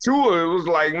 Like with Tua, it was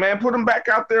like, man, put him back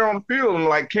out there on the field. And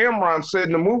like Cameron said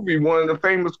in the movie, one of the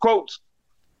famous quotes,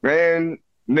 man,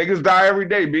 niggas die every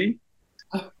day, B.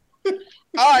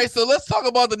 All right, so let's talk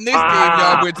about the Knicks game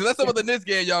y'all went to. Let's talk about the Knicks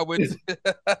game y'all went to.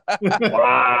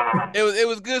 It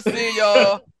was good seeing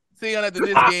y'all at the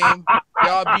Knicks game.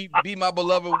 Y'all beat my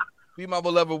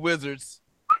beloved Wizards.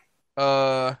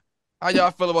 How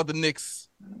y'all feel about the Knicks?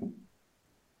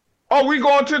 Oh, we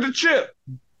going to the chip.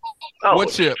 Oh, what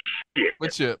chip?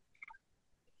 What chip?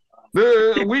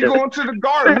 We going to the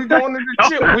Garden. We going to the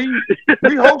chip.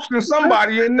 We hosting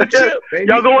somebody in the chip. Baby.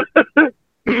 Y'all going?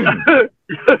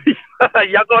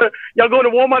 y'all going to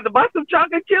Walmart to buy some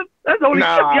chocolate chips? That's the only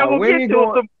chip y'all gonna get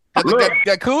to.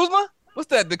 That Kuzma? What's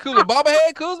that? The Kuzma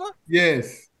bobblehead Kuzma?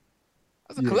 Yes.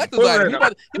 That's a collector's item. He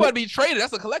about to be traded.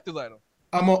 That's a collector's item.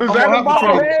 Is that a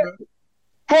bobblehead?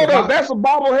 Hold up, that's a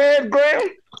bobblehead, Graham?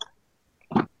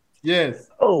 Yes.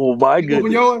 Oh my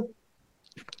goodness.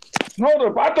 Hold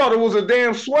up, I thought it was a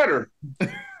damn sweater.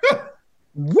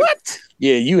 What?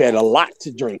 Yeah, you had a lot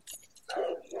to drink.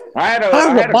 I had a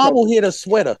bobblehead a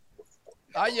sweater.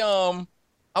 I'm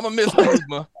a miss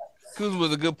Kuzma. Kuzma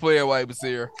was a good player while he was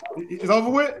here. It's over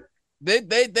with. I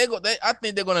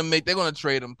think they're gonna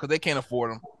trade him because they can't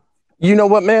afford him. You know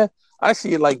what, man? I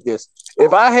see it like this.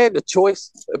 If I had the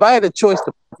choice,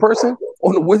 the person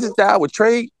on the Wizards that I would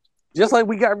trade, just like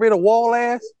we got rid of Wall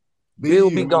ass,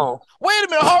 Bill be gone. Wait a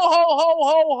minute, ho.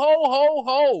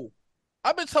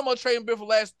 I've been talking about trading Bill for the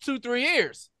last 2-3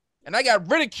 years, and I got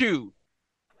ridiculed.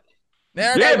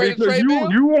 Now because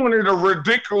you wanted a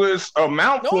ridiculous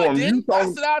amount for him. I didn't. I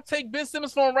said I'd take Ben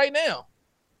Simmons for him right now.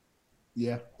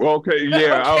 Yeah. Okay,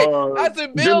 yeah. Okay. I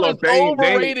said Bill is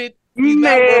overrated. He's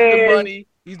not worth the money.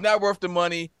 He's not worth the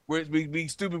money. We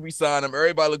stupid. We signed him.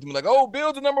 Everybody looked at me like, "Oh,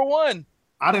 Bill's the number one."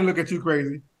 I didn't look at you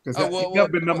crazy because he's never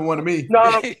been number one to me. No,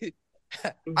 I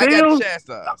got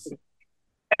chastised.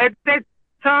 At that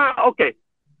time, okay.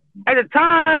 At the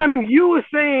time you were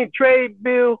saying trade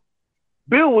Bill,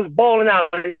 Bill was balling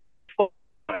out.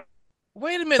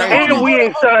 Wait a minute. And we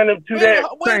ain't signed him to that.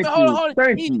 Wait a minute. Hold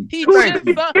on. He just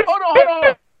signed.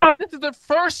 Hold on. This is the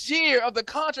first year of the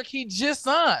contract he just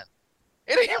signed.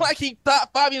 It ain't like he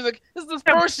thought 5 years. Like this is his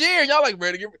first year. Y'all like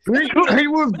ready to get? He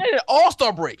was an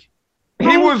All-Star break.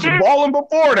 He was balling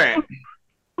before that.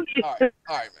 All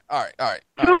right.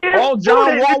 All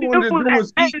John Wall wanted to do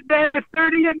was eat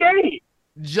 30 a game.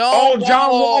 John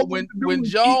Wall when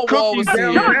John Wall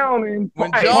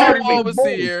was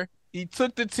here, he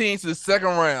took the team to the second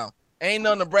round. Ain't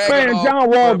nothing to brag about. Man, John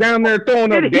Wall down there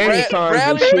throwing up game signs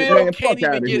and shit, Bill man. Can't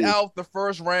even get out the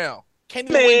first round. Can't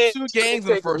even win 2 games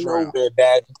in the first round.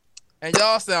 And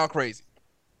y'all sound crazy.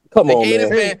 Come on,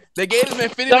 man. They gave this man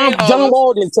 $50 million. John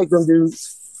Wall didn't take them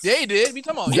dudes. Yeah, he did. We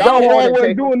talking about John Wall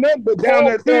wasn't doing nothing but down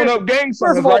there throwing up game signs.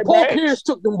 First of all, Paul Pierce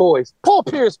took them boys.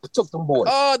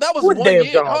 That was 1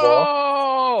 year.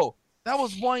 Oh, that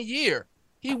was 1 year.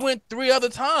 He went 3 other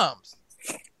times.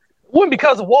 It wasn't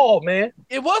because of Wall, man.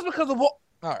 It was because of Wall.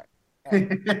 All right.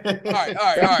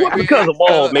 It wasn't because of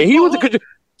Wall, man. He was a.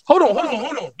 Hold on.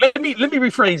 Let me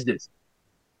rephrase this.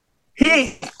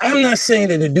 I'm not saying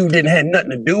that the dude didn't have nothing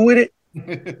to do with it.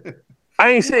 I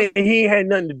ain't saying he ain't had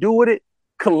nothing to do with it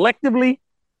collectively,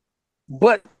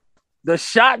 but the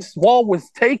shots Wall was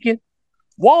taking,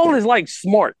 Wall is like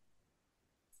smart.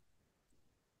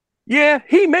 Yeah,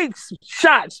 he makes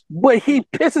shots, but he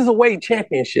pisses away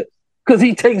championships because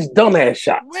he takes dumbass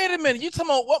shots. Wait a minute, you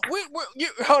talking about what?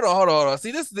 Hold on.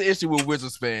 See, this is the issue with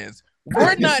Wizards fans.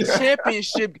 We're not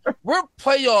championship. We're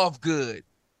playoff good.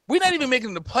 We're not even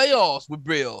making the playoffs with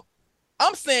Bill.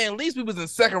 I'm saying at least we was in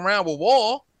second round with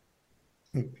Wall.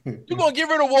 You're gonna get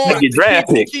rid of Wall to draft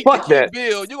pick. Fuck that.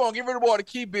 Bill. You're gonna get rid of Wall to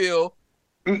keep Bill,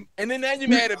 and then now you're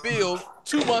mad at Bill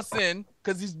 2 months in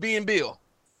because he's being Bill.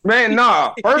 Man,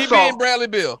 nah. First he being Bradley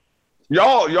Bill.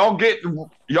 Y'all get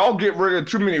rid of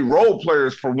too many role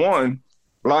players for one.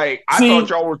 Like I thought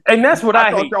y'all were, and that's what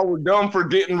I thought hate. Y'all were dumb for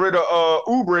getting rid of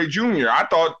Oubre Jr.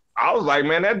 I was like,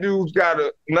 man, that dude's got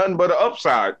nothing but an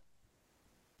upside.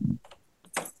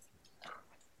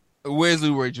 Where's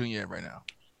Oubre Jr. at right now?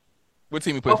 What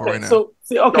team he play for right now? So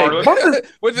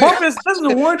Bumpus, this is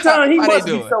the one time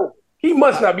he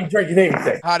must not be drinking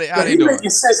anything. How they doing? Making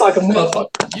sense like a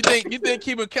motherfucker. You think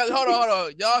keeping Kelly? Hold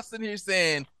on. Y'all sitting here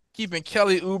saying keeping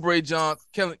Kelly Oubre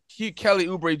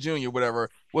Jr. Whatever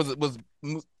was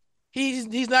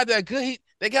He's not that good.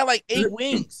 They got like 8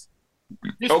 wings.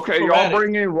 Okay, y'all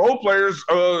bring in role players.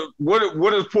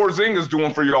 What is Porzingis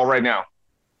doing for y'all right now?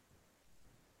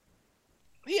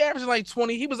 He averaged like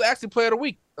 20. He was actually player of the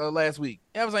week last week.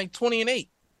 He averaged like 20 and 8.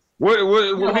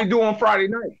 What he doing Friday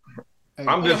night?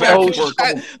 I'm just asking for a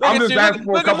couple. I'm just asking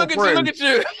for a couple friends. Look at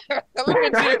you. Look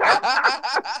at you.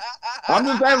 I'm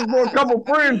just asking for a couple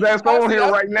friends that's on here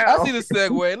right now. I see the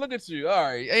segue. Look at you. All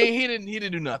right. Hey, he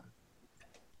didn't do nothing.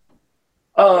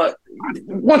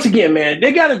 Once again, man,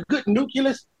 they got a good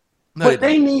nucleus, but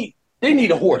they need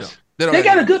a horse. They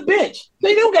got a good bench.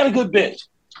 They don't got a good bench.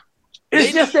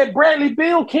 It's just that Bradley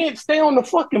Beal can't stay on the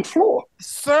fucking floor.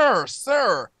 Sir.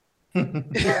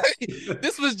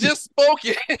 This was just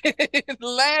spoken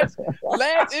last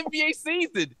NBA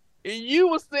season. And you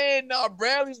were saying, no,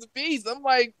 Bradley's the beast. I'm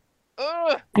like,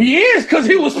 He is, because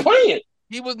he was playing.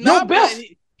 He was not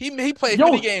playing. He played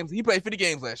 50 games. He played 50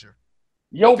 games last year.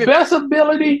 Your best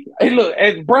ability, hey, look,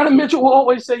 as Brandon Mitchell will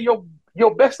always say, your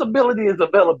best ability is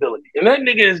availability. And that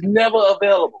nigga is never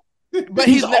available. But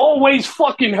he's always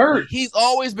fucking hurt. He's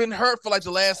always been hurt for like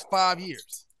the last 5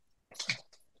 years.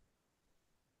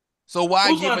 So why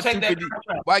give him 250?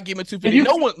 Why give him 250?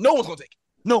 No one's gonna take it.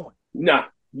 No one. Nah.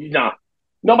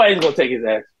 Nobody's gonna take his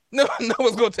ass. No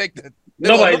one's gonna take that.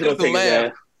 Nobody's gonna take his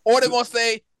ass. Or they're gonna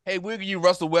say, "Hey, we'll give you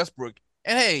Russell Westbrook."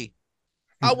 And hey,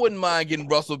 I wouldn't mind getting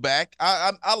Russell back.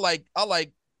 I like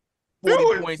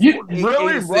 40 points.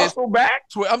 Really, Russell back?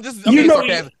 I'm being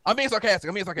sarcastic. I'm being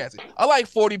sarcastic. I like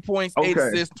 40 points, 8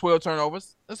 assists, 12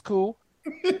 turnovers. That's cool.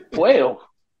 12.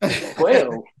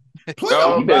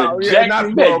 You better jack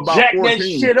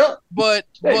that shit up. But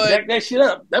jack that shit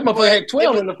up. That motherfucker had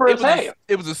 12 in the first half.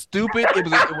 It was a stupid.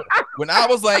 When I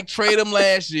was like, trade him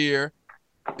last year.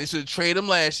 They should trade him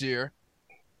last year.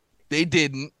 They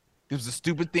didn't. It was a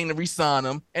stupid thing to re-sign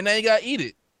him, and now you gotta eat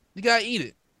it.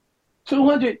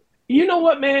 200. You know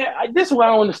what, man? This is what I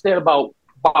don't understand about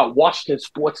Washington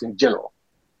sports in general.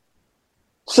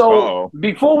 So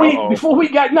before we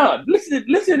got listen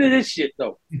to this shit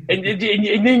though, and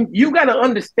then you got to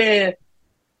understand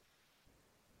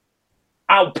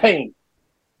our pain.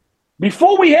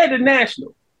 Before we had the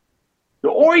National, the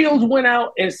Orioles went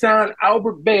out and signed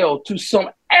Albert Bell to some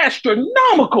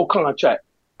astronomical contract.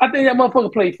 I think that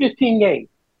motherfucker played 15 games.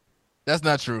 That's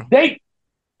not true.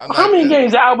 How many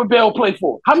games did Albert Bell play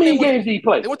for? How many games did he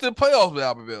play? They went to the playoffs with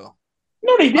Albert Bell.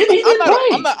 No, they didn't. He didn't play.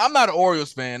 I'm not an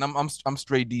Orioles fan. I'm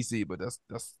straight DC, but that's.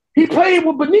 He played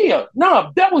with Bonilla.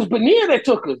 No, that was Bonilla that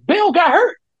took us. Bell got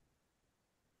hurt.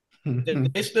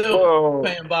 They still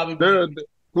paying Bobby.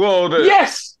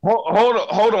 Yes.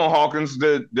 Hold on, Hawkins.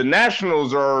 The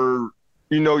Nationals are,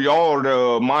 y'all are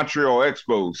the Montreal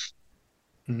Expos.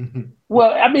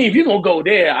 Well, I mean, if you're gonna go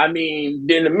there, I mean,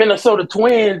 then the Minnesota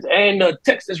Twins and the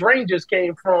Texas Rangers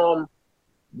came from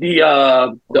the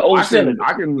old Senators.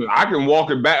 I can walk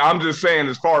it back. I'm just saying,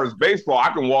 as far as baseball,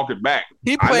 I can walk it back.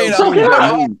 He played.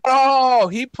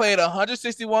 He played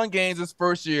 161 games his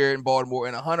first year in Baltimore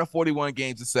and 141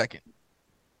 games his second.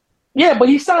 Yeah, but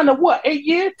he signed a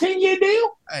 8-year, 10-year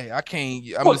deal? Hey, I can't.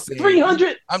 I'm just saying.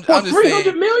 300. I'm just 300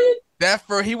 saying, million.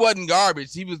 He wasn't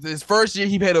garbage. He was his first year.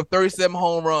 He had 37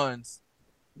 home runs.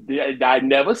 I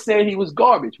never said he was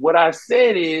garbage. What I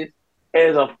said is,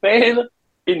 as a fan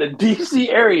in the DC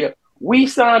area, we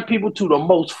sign people to the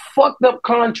most fucked up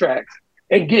contracts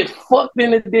and get fucked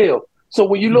in the deal. So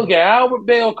when you look at Albert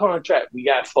Bell contract, we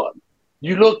got fucked.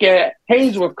 You look at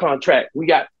Hainsworth contract, we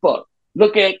got fucked.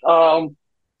 Look at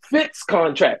Fitz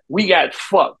contract, we got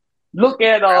fucked. Look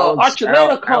at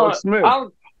Archuleta contract.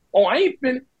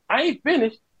 I ain't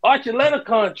finished. Archuleta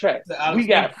contract, we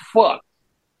got fucked.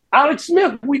 Alex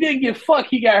Smith, we didn't get fucked.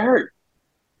 He got hurt.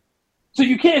 So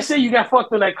you can't say you got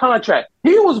fucked on that contract.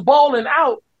 He was balling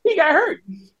out. He got hurt.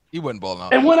 He wasn't balling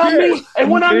out. And what I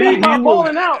mean by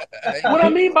balling out,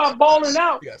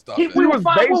 we were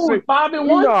 5-1.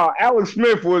 No, Alex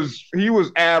Smith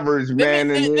was average, man.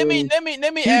 Let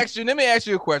me ask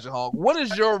you a question, Hawk. What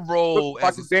is your role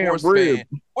as a sports fan?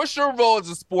 What's your role as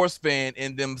a sports fan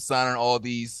in them signing all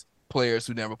these players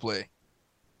who never play?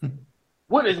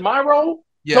 What is my role?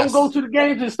 Yes. Don't go to the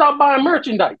games and stop buying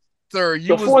merchandise. Sir,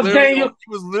 you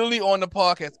was literally on the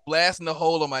podcast blasting a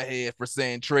hole in my head for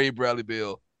saying trade Bradley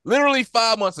Beal. Literally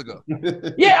 5 months ago.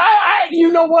 Yeah,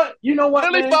 you know what?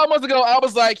 Literally man? 5 months ago, I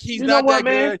was like, he's not that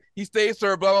good. He stays,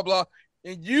 sir, blah, blah, blah.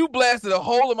 And you blasted a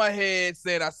hole in my head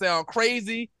saying I sound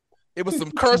crazy. It was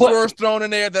some curse words thrown in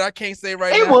there that I can't say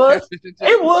right now.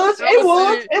 It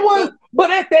was.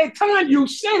 But at that time you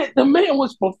said it, the man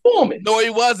was performing. No, he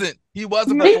wasn't. He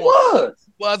wasn't performing.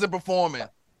 He wasn't performing.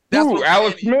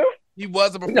 Alex Smith? He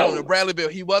wasn't performing. No. Bradley Beal,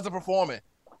 he wasn't performing.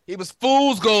 He was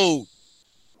fool's gold.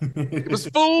 It was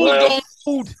fool's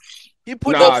gold. He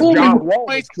put up John Wall.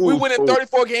 We win in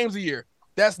 34 games a year.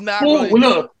 That's not really.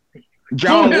 Look,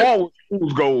 John Wall was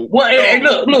fool's gold. Well, hey,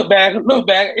 look back.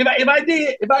 If I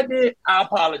did, I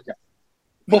apologize.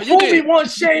 But fool me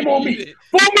once, shame on me.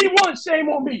 Fool me once, shame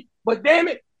on me. But damn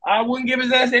it, I wouldn't give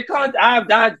his ass that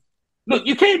contract. Look,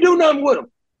 you can't do nothing with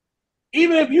him.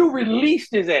 Even if you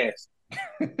released his ass.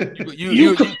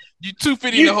 You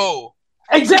 250 in the hole.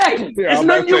 Exactly. Yeah, it's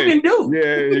nothing you can do.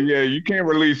 Yeah, you can't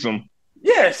release him.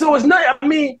 Yeah, so it's not, I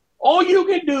mean, all you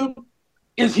can do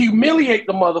is humiliate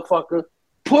the motherfucker,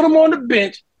 put him on the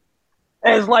bench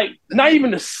as like not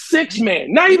even the sixth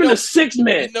man. Let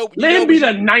him be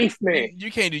the ninth man.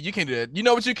 You can't do that. You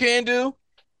know what you can do?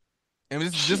 And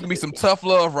this is gonna be some tough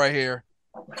love right here.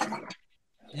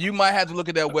 You might have to look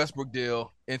at that Westbrook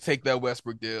deal and take that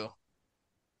Westbrook deal.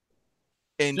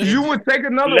 And you would take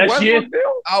another Westbrook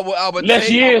deal? I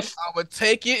would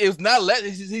take it. It was not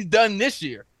he's done this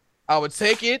year. I would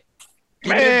take it.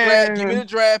 Give me the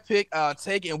draft pick. I'll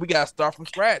take it, and we gotta start from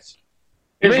scratch.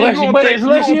 It's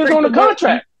less years on the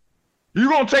contract. You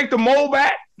gonna take the mole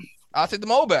back? I'll take the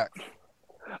mole back.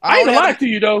 I ain't gonna lie to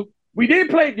you though. We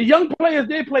did play. The young players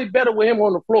did play better with him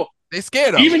on the floor. They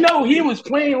scared him, even though he was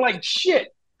playing like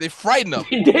shit. They frightened him.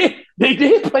 They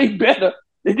did play better.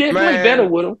 They did play better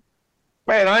with him.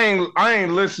 Man, I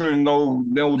ain't listening to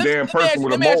no damn person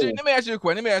with a mole. Let me ask you a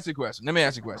question.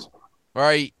 All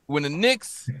right, when the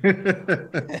Knicks, who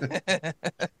the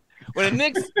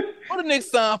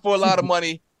Knicks signed for a lot of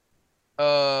money,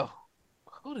 who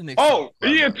the Knicks? Oh,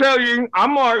 he'll tell you.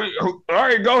 I'm already. All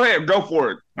right, go ahead, go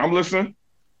for it. I'm listening.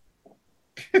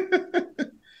 Who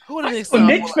the Knicks?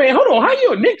 Knicks fan? Hold on, how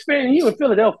you a Knicks fan and you in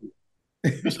Philadelphia?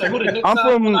 I'm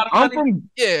from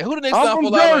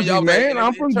Jersey, man.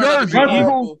 I'm from Jersey.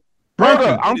 Eagles.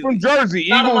 Brother, I'm from Jersey.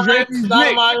 Eagles, Yankees,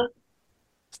 Knicks.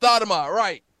 Stoudemire,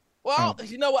 right? Well,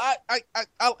 you know what? I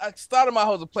Stoudemire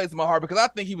holds a place in my heart because I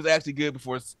think he was actually good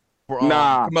before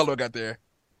Carmelo got there.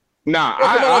 They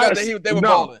were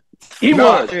balling. He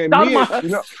was.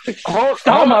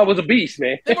 Stoudemire was a beast,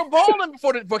 man. They were balling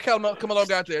before Carmelo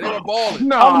got there. They were balling.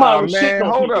 Nah, man.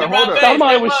 Hold up.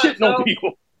 Stoudemire was shitting on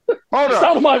people. Hold up.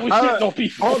 Stoudemire was shitting on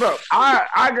people. Hold up.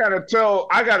 I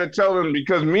gotta tell them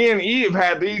because me and Eve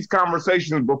had these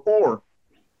conversations before.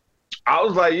 I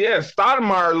was like, yeah,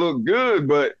 Stoudemire looked good,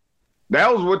 but that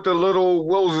was with the little,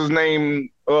 what was his name?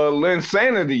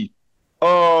 Linsanity.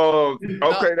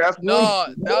 Okay, that's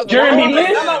Jeremy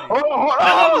Lin.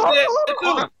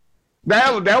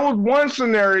 That was one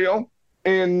scenario,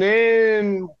 and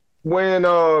then when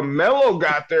Melo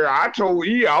got there, I told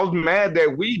E I was mad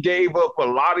that we gave up a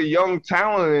lot of young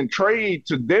talent in trade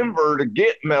to Denver to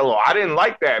get Melo. I didn't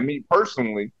like that, me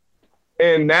personally.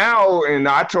 And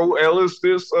I told Ellis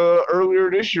this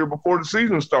earlier this year before the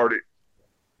season started.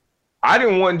 I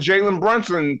didn't want Jalen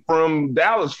Brunson from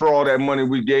Dallas for all that money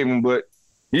we gave him, but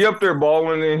he up there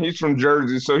balling and he's from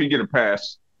Jersey, so he get a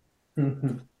pass.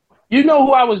 You know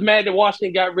who I was mad that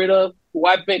Washington got rid of? Who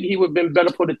I think he would have been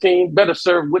better for the team, better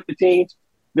served with the teams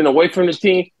than away from the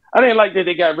team? I didn't like that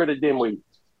they got rid of Dinwiddie.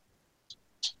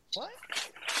 What?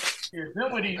 Yeah,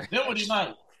 Dinwiddie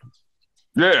nice.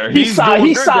 Yeah, he's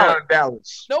solid. Down in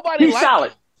Dallas. He's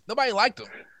solid. Nobody liked him.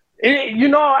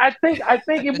 I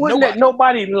think it wasn't that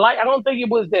nobody liked. I don't think it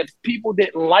was that people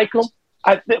didn't like him.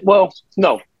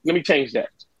 No. Let me change that.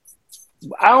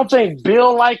 I don't think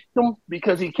Bill liked him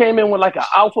because he came in with like an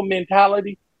alpha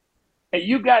mentality, and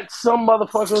you got some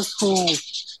motherfuckers who.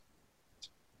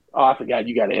 Oh, I forgot.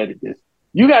 You got to edit this.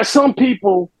 You got some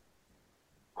people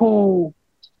who.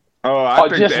 I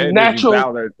think just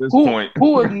natural at this point.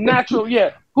 Who are natural,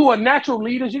 who are natural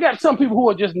leaders. You got some people who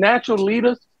are just natural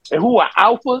leaders and who are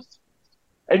alphas.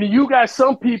 And then you got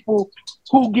some people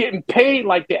who getting paid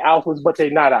like they're alphas, but they're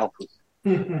not alphas.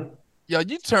 Yo,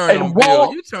 you turn on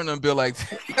Bill. You turn on Bill like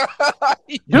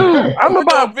dude, I'm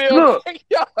about look,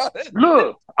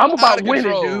 I'm about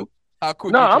winning, dude.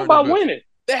 I'm about winning.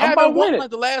 They haven't won like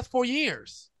the last 4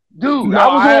 years. Dude,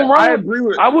 I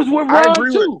was with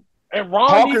Ron too. And Ron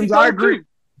Hawkins, I agree.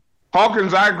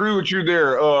 Hawkins, I agree with you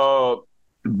there.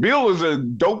 Bill is a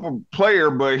dope player,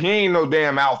 but he ain't no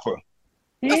damn alpha.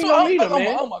 Man.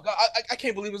 Oh my God, I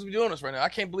can't believe we're doing this right now. I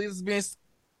can't believe this is being. This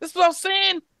is what I was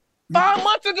saying 5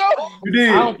 months ago. You did.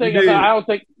 I don't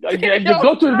think. Go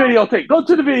to the videotape. Go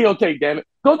to the videotape. Damn it.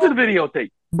 Go to the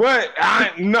videotape. But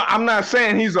I'm not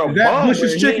saying he's a bum.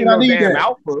 Bush's chicken. I need that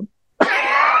alpha.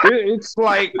 It's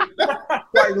like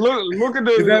look at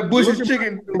the Bush's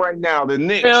chicken right now. The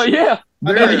Knicks. Hell yeah.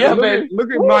 Yeah,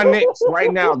 look at my Knicks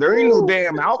right now. There ain't no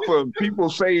damn alpha. People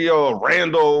say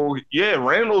Randall,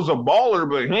 Randall's a baller,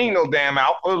 but he ain't no damn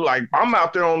alpha. Like, I'm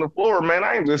out there on the floor, man.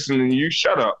 I ain't listening to you.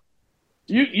 Shut up.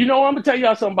 You know, I'm gonna tell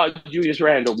y'all something about Julius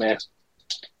Randle, man.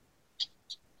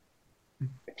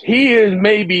 He is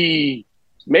maybe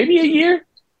a year.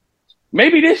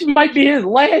 Maybe this might be his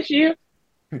last year.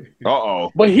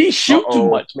 But he shoot too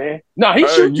much, man. No, he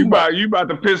shoot too much. You about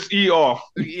to piss E off.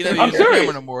 I'm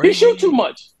serious. He shoot too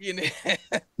much.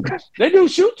 They do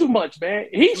shoot too much, man.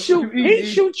 He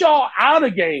shoot y'all out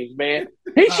of games, man.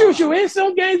 He shoots you in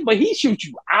some games, but he shoots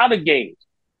you out of games.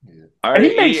 And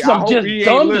he makes some just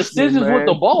dumb decisions with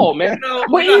the ball, man.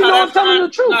 But you know I'm telling the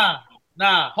truth.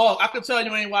 Nah, Hawk, I can tell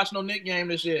you ain't watched no Knick game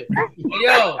this year.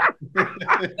 Yo,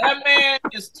 that man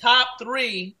is top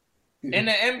 3 in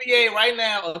the NBA right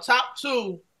now, or top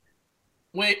 2,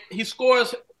 when he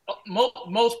scores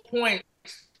most points,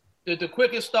 the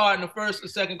quickest start in the first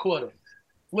and second quarter.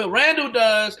 What Randall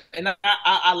does, and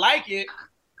I like it,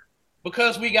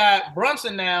 because we got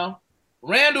Brunson now,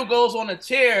 Randall goes on a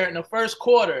tear in the first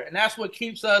quarter, and that's what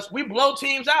keeps us. We blow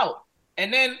teams out,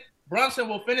 and then Brunson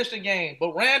will finish the game.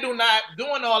 But Randall not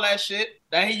doing all that shit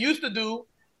that he used to do,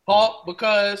 Hawk,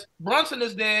 because Brunson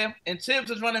is there and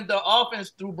Tibbs is running the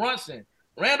offense through Brunson.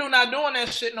 Randall not doing that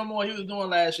shit no more he was doing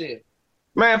last year.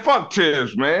 Man, fuck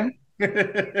Tibbs, man. Tibbs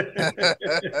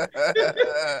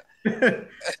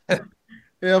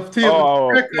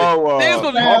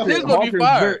gonna be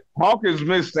fired. Hawkins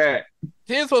missed that.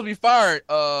 Tibbs supposed to be fired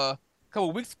a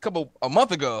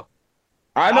month ago.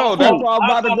 I know. That's why I'm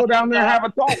about to go down there and have a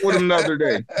talk with him the other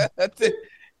day.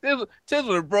 Tibbs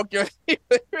would have broke your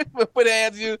put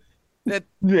hands you.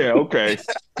 Yeah, okay.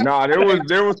 Nah, there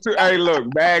was too. Hey, look,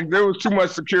 Bag. There was too much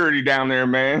security down there,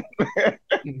 man.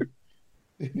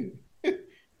 And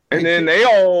then they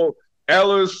all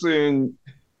Ellis and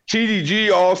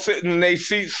TDG all sitting in their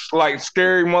seats like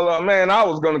scary mother. Man, I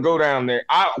was gonna go down there.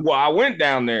 I went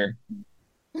down there.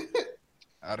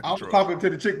 I was talking to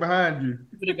the chick behind you.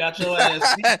 You could have got your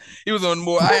ass. He was on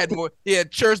more. I had more. He had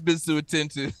church business to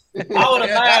attend to. I would have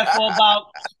laughed for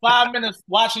about 5 minutes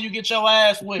watching you get your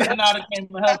ass whipped. You know how came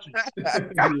to help you.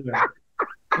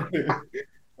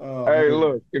 Hey,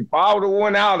 look, if I would have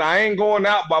went out, I ain't going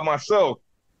out by myself.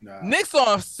 Knicks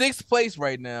on 6th place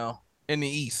right now in the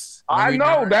East. I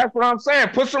know. That's what I'm saying.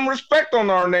 Put some respect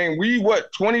on our name. We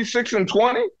 26 and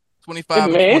 20?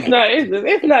 25. Man,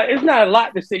 it's not a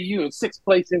lot to say you in 6th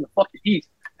place in the fucking East.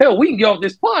 Hell, we can get off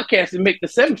this podcast and make the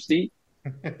 7th seed.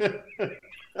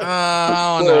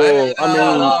 I don't know.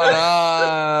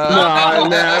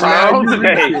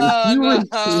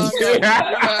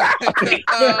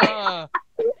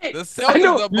 The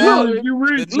Celtics are balling.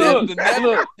 The Nets.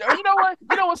 You know what?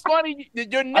 You know what's funny?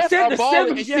 Your Nets are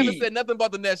balling, and you haven't said nothing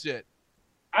about the Nets yet.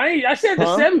 I said the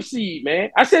 7th seed, man.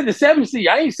 I said the 7th seed.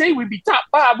 I ain't say we'd be top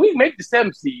 5. We make the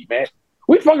 7th seed, man.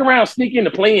 We fuck around, sneak in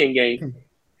the playing game.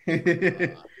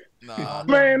 Nah,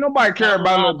 man, nobody care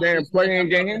about no damn playing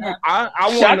game. I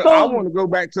want to go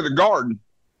back to the Garden.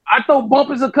 I throw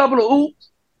bumpers a couple of oops.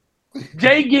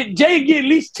 Jay get at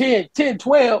least 10,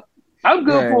 12. I'm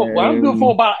good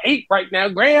for about 8 right now.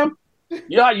 Graham,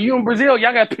 you in Brazil,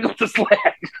 y'all got to pick up the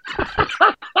slack.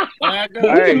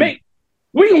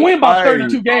 We can win about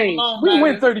 32 games. We can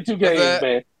win 32 games,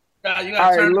 man. You got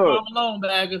to turn the Carl Malone,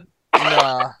 Bagger.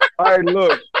 Nah. Hey,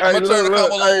 look. I'm turn Carl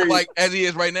Malone like as he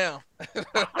is right now.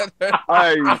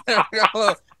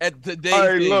 At today's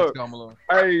stage, Carl Malone.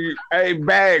 Hey,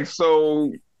 Bag.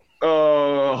 So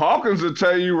Hawkins will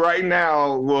tell you right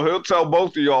now. Well, he'll tell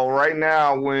both of y'all right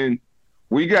now when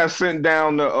we got sent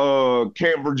down to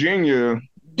Camp Virginia.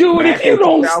 Dude, if you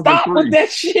don't stop with that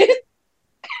shit.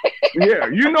 Yeah,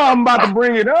 you know I'm about to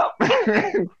bring it up.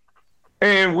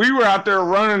 And we were out there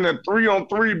running a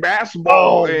 3-on-3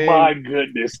 basketball. Oh, my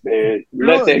goodness, man.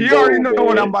 Look, you already know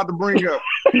what I'm about to bring up.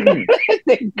 Let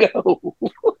that go.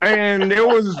 And there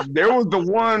was the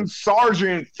one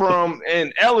sergeant from,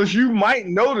 and Ellis, you might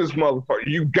know this motherfucker.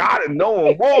 You got to know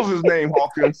him. What was his name,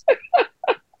 Hawkins?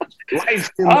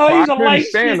 He's a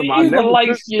light-skinned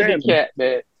cat,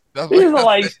 man. He's a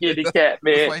light-skinned cat,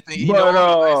 man.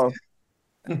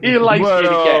 He's a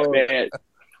light-skinned cat, man.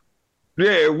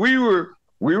 Yeah, we were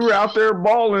out there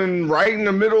balling right in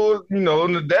the middle of, in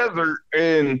the desert,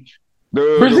 and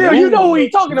Brazil, you know what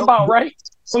he's talking about, right?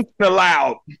 Something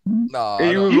loud. Nah, and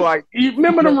he was like, you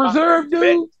remember them reserve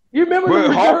dudes? You remember the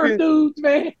reserve dudes,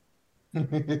 man?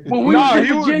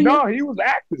 He was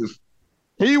active.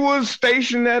 He was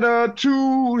stationed at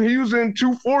he was in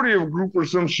 240th group or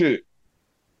some shit.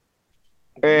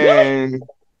 And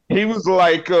he was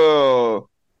like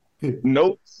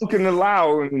no dunking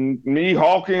allowed. And me,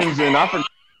 Hawkins, and I forgot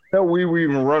that we were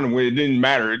even running with. It didn't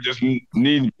matter. It just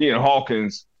needed me and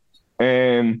Hawkins.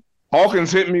 And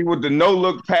Hawkins hit me with the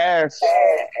no-look pass.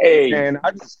 Hey. And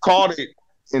I just caught it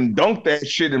and dunked that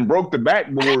shit and broke the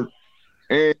backboard.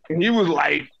 And he was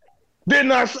like,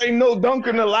 didn't I say no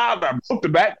dunking allowed? I broke the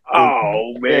backboard.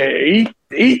 Oh, man.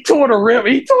 He tore the rim.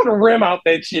 He tore the rim out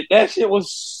that shit. That shit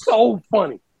was so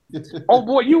funny. Oh,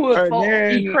 boy, you would have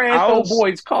thought he crashed old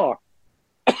boy's car.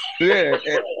 Yeah,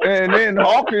 and then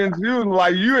Hawkins, he was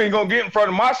like, you ain't going to get in front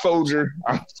of my soldier.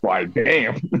 I was like,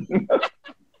 damn.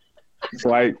 It's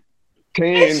like,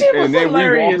 and then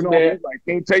we walking on, like,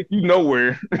 can't take you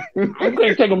nowhere. I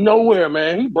can't take him nowhere,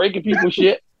 man. He's breaking people's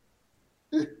shit.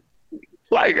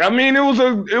 Like, I mean, it was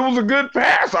a good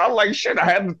pass. I was like, shit, I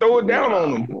had to throw it down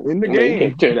on him in the game.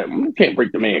 You can't, you can't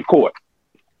break the man court.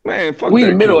 Man, fuck we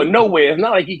in the middle of nowhere. It's not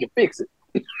like he can fix it.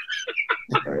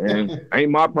 Man,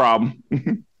 ain't my problem.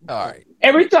 All right.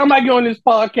 Every time I go on this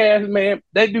podcast, man,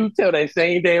 that dude tell that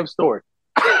same damn story.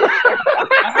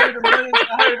 I heard a million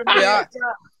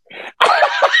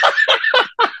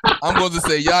I'm going to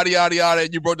say yada yada yada,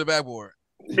 and you broke the backboard.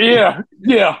 Yeah.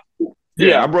 I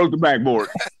broke the backboard.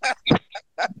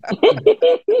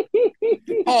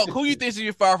 Hulk, who you think should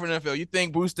be fired from the NFL? You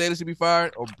think Bruce Staley should be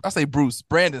fired? Or I say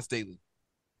Brandon Staley.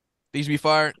 He should be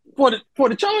fired? For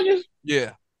the charges?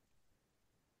 Yeah.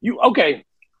 Okay.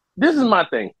 This is my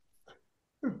thing.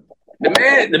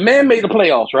 The man made the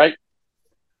playoffs, right?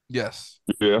 Yes.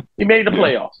 Yeah. He made the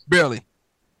playoffs. Barely.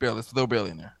 Let's throw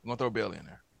Bailey in there. I'm gonna throw Bailey in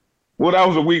there. Well, that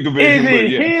was a weak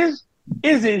division.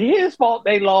 Is it his fault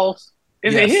they lost?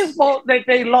 Is Yes. it his fault that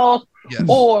they lost? Yes.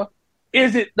 Or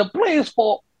is it the players'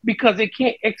 fault because they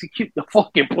can't execute the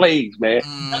fucking plays, man?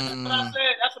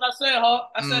 That's what I said,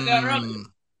 Hawk. I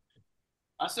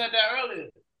said that earlier.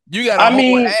 You got a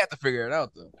whole half to figure it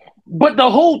out, though. But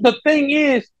the thing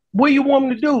is, what do you want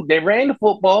them to do? They ran the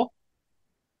football,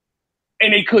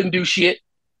 and they couldn't do shit.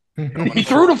 He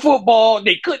threw the football,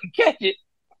 they couldn't catch it.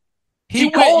 He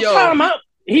called timeout.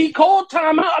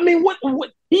 I mean, what?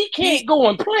 He can't go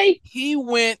and play. He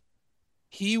went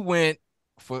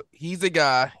for. He's a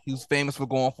guy who's famous for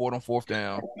going for it on fourth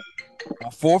down.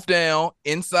 On fourth down,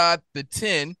 inside the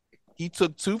 10, he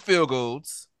took 2 field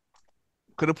goals.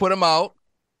 Could have put him out,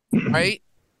 right?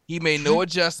 He made no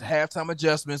halftime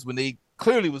adjustments when they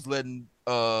clearly was letting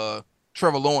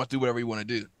Trevor Lawrence do whatever he want to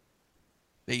do.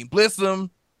 They ain't blitz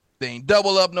him. They ain't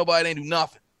double up nobody. They ain't do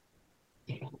nothing.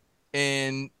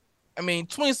 And I mean,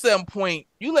 27 point.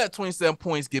 You let 27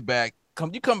 points get back.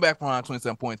 You come back behind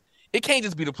 27 points. It can't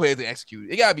just be the players that execute.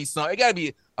 It gotta be It gotta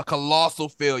be a colossal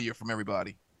failure from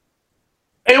everybody.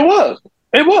 It was.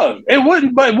 It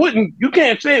wouldn't. But it wouldn't. You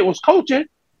can't say it was coaching.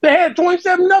 They had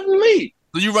 27-0 lead.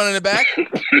 So you running it back?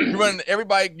 You running it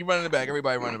back.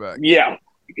 Everybody running it back. Yeah.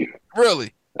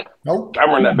 Really? Nope. I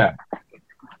run that back.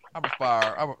 I'm a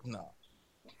fire. No.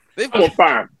 I'm a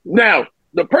fire. Now,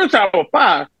 the person I will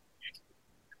fire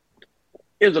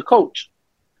is a coach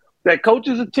that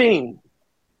coaches a team,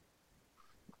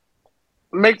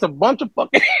 makes a bunch of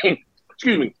fucking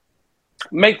changes,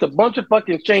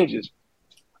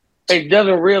 and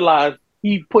doesn't realize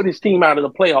he put his team out of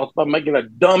the playoffs by making a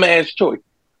dumbass choice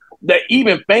that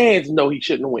even fans know he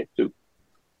shouldn't have went to.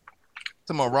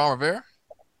 Talking about Ron Rivera?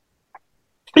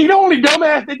 He the only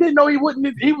dumbass that didn't know he was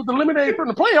eliminated from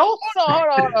the playoffs.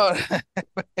 Hold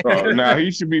on. Now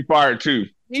he should be fired too.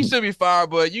 He should be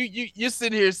fired, but you're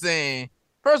sitting here saying,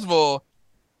 first of all,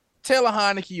 Taylor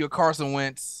Heineke or Carson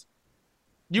Wentz,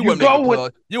 you wouldn't make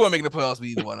the playoffs with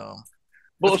either one of them.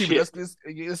 Bullshit. Let's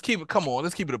keep it. Come on,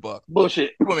 let's keep it a buck.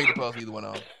 Bullshit. You wouldn't make the playoffs with either one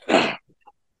of them.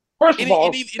 First of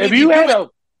all, if you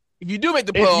do make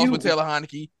the playoffs with Taylor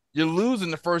Heineke, you're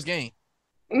losing the first game.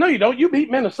 No, you don't. You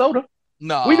beat Minnesota.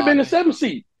 No, we'd have been the 7th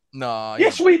seed. No,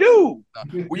 yes, we do.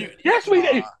 Yes, we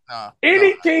do.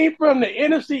 Any team from the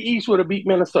NFC East would have beat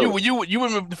Minnesota. You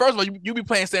would. First of all, you'd be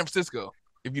playing San Francisco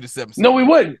if you're the 7th seed. No, we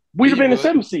wouldn't. We'd have been the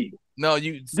 7th seed. No,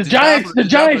 the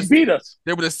Giants beat us.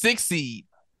 They were the 6th seed,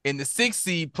 and the 6th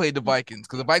seed played the Vikings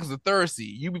because the Vikings were the 3rd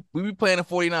seed. We be playing the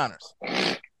 49ers.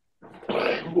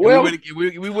 Well, we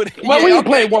would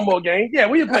play one more game. Yeah,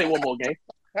 we would play one more game.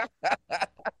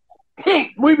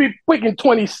 We'd be picking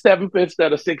 27th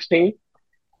instead of 16th.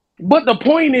 But the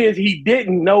point is, he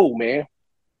didn't know, man.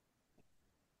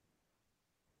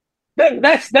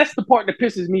 That's the part that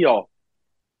pisses me off.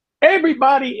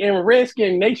 Everybody in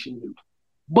Redskin Nation knew,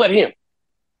 but him.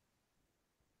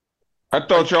 I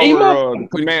thought y'all were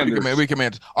Commanders. We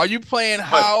Commanders. Are you playing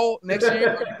Howell next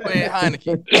year? Or are you playing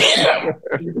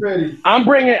Heineke? I'm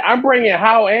bringing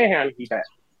Howell and Heineke back.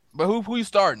 But who you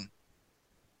starting?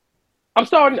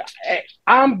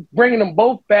 I'm bringing them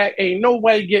both back. Ain't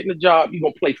nobody getting the job. You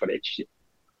gonna play for that shit.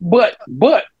 But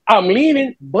I'm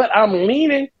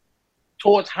leaning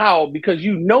towards Howell because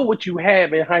you know what you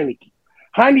have in Heineke.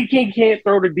 Heineke can't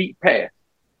throw the deep pass.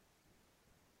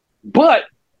 But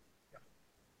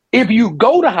if you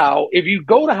go to Howell,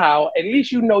 at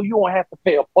least you know you won't have to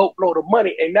pay a boatload of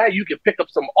money, and now you can pick up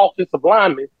some offensive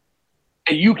linemen,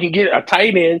 and you can get a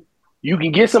tight end, you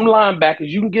can get some linebackers,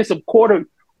 you can get some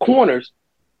corners,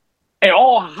 and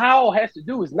all Howell has to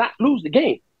do is not lose the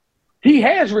game. He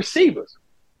has receivers,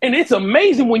 and it's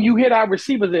amazing when you hit our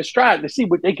receivers in stride to see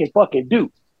what they can fucking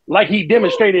do, like he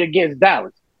demonstrated against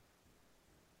Dallas.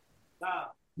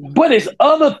 But it's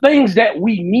other things that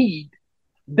we need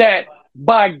that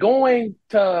by going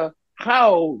to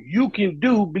how you can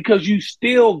do because you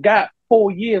still got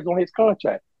 4 years on his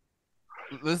contract.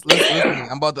 Listen.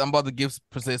 I'm about to give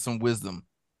per se some wisdom.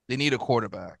 They need a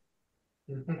quarterback.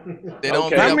 They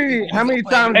don't. Okay. How many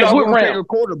times y'all gonna take a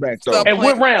quarterback though? And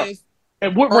what round?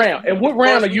 And what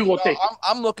round are you gonna take?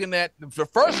 I'm looking at the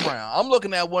first round. I'm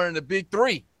looking at one of the big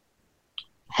three.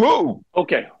 Who?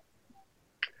 Okay.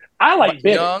 I like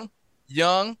Bennett.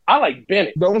 Young. I like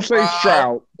Bennett. Don't say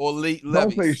Stroud. Or Levis.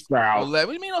 Don't say Stroud. What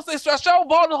do you mean don't say Stroud? Stroud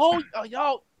ball the whole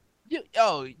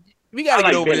we gotta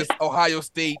get over Bennett. this. Ohio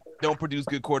State don't produce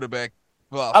good quarterback.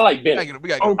 Well, I like Bennett. We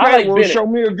gotta okay, well, Bennett. show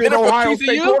me a good Ohio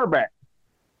State quarterback.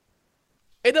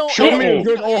 Show me a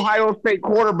good Ohio State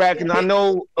quarterback, and I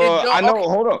know.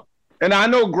 Hold up, and I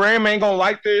know Graham ain't gonna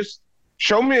like this.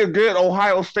 Show me a good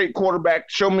Ohio State quarterback.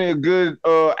 Show me a good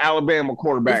Alabama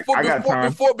quarterback. I got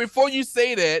time. Before you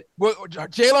say that,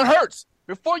 Jalen Hurts.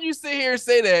 Before you sit here and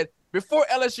say that, before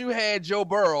LSU had Joe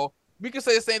Burrow, we can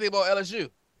say the same thing about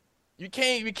LSU. You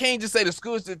can't just say the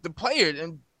schools, the player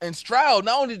and Stroud.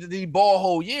 Not only did he ball a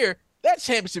whole year, that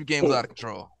championship game was out of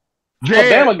control.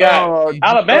 Alabama got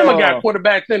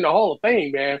quarterbacks in the Hall of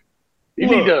Fame, man. You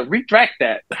need to retract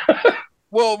that.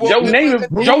 Joe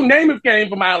Namath came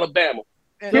from Alabama.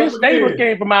 Chris Davis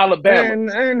came from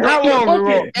Alabama. And how long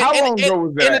ago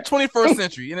was that? In the 21st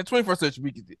century. In the 21st century,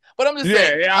 we could do. But I'm just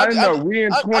saying. Yeah, I know. We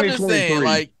in 2023. I'm just saying,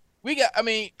 like, we got. I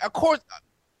mean, of course,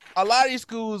 a lot of these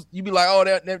schools, you be like, oh,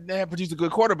 they have produced a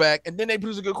good quarterback, and then they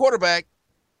produce a good quarterback.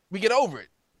 We get over it.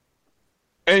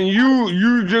 And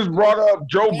you just brought up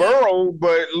Joe Burrow,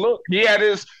 but look, he had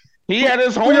his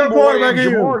homeboy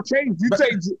Jamar Chase.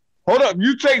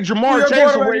 You take Jamar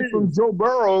Chase away from Joe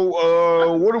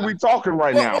Burrow. What are we talking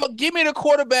right now? Well, give me the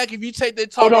quarterback if you take the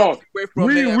top away from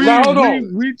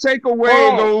we take away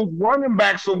those running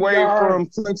backs away from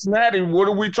Cincinnati. What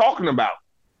are we talking about?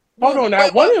 Hold on now.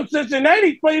 One of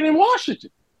Cincinnati played in Washington.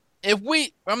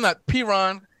 I'm not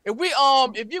P-Ron. If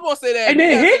you're gonna say that, and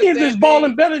then Higgins is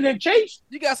balling better than Chase.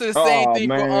 You gotta say the same thing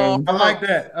for I like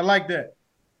that.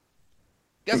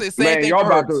 You gotta say the same thing.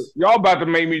 Y'all about to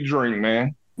make me drink,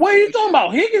 man. What are you talking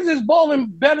about? Higgins is balling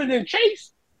better than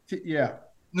Chase. Yeah.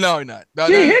 No, he's not.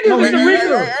 Higgins is the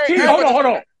reason. Hold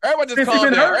on. Everybody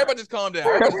just calm down.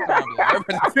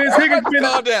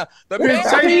 The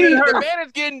man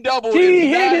is getting doubled. T.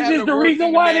 Higgins is the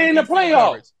reason why they're in the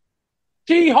playoffs.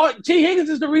 T. Higgins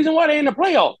is the reason why they're in the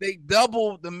playoffs. They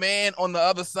double the man on the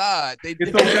other side.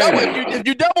 If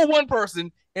you double one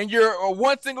person and you're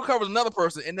one single covers another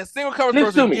person, and the single covers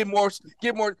person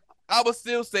get more. I would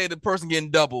still say the person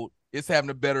getting doubled is having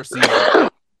a better season.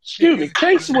 Excuse me.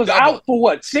 Chase was out for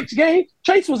what? 6 games?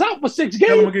 Chase was out for 6 games.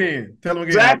 Tell him again.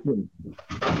 Exactly.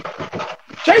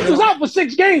 Chase was out for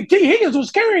 6 games. T. Higgins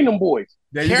was carrying them boys.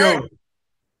 There you go.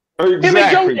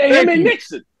 Exactly. Him and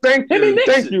Nixon. Thank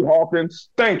you, Hawkins.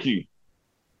 Thank you.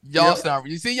 Y'all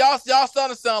starting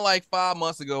to sound like 5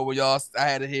 months ago where I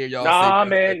had to hear y'all. Nah,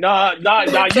 man. Nah.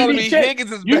 You need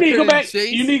to go back.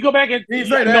 You need to go back and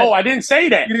no, I didn't say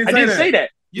that. I didn't say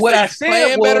that. What I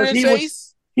said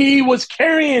was he was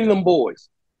carrying them boys.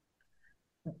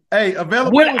 Hey,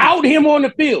 availability. Without him on the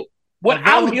field.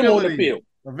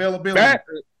 Availability.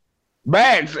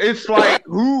 Bags. It's like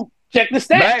who. Check the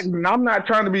stats. And I'm not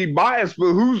trying to be biased,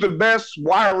 but who's the best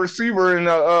wide receiver in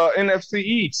the NFC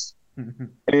East?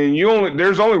 And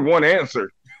there's only one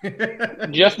answer.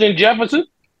 Justin Jefferson.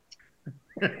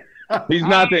 He's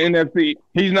not the NFC.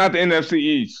 He's not the NFC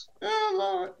East.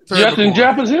 Justin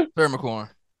Jefferson. Terry McLaurin.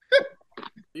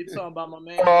 You talking about my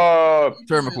man?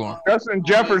 Terry McLaurin. Justin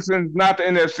Jefferson's not the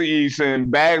NFC East, and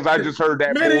Bags. I just heard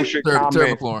that bullshit comment.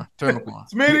 Terry McLaurin.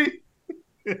 Smitty.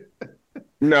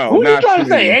 No, who are you trying to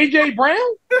say? AJ Brown?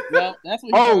 Well, that's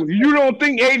what you don't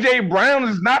think AJ Brown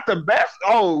is not the best?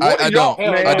 Oh, I don't.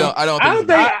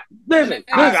 Listen.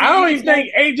 I don't even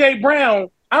think AJ Brown.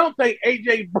 I don't think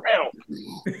AJ Brown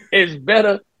is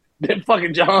better than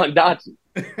fucking John Dotson.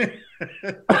 Okay.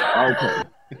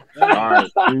 All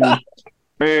right.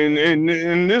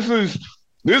 And this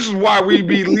is why we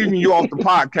be leaving you off the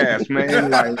podcast, man.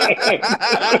 Like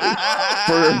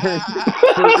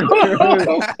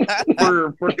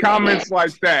for comments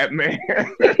like that, man.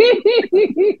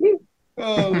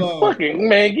 Oh Lord. Fucking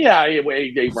man, get out of here with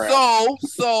AJ Brown.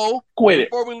 So quit it.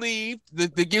 Before we leave,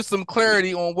 to give some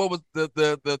clarity on what was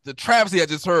the travesty I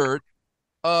just heard,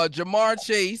 Jamar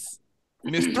Chase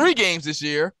missed 3 games this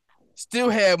year, still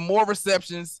had more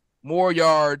receptions, more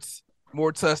yards,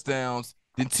 more touchdowns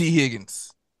than T.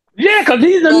 Higgins. Yeah, because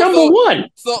he's the number one.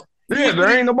 So yeah,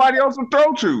 there ain't nobody else to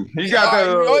throw to. He got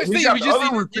the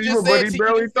other receiver, but he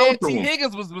barely throw to T. him.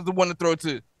 Higgins was the one to throw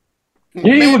to. He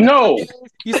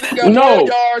still got more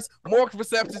yards, more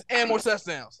receptions, and more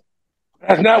touchdowns.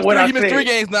 That's not what I said. He missed 3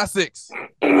 games, not 6.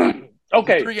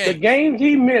 Okay, the games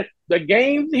he missed,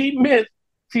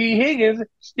 T. Higgins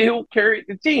still carried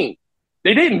the team.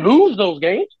 They didn't lose those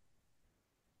games.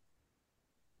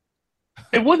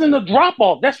 It wasn't a drop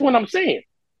off. That's what I'm saying.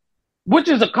 Which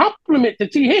is a compliment to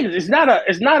T. Higgins. It's not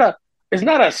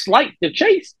a slight to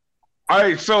Chase. All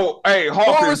right, so hey,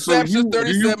 Hawkins, 1 reception,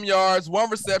 37 yards, 1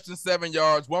 reception, 7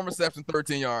 yards, 1 reception,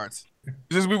 13 yards.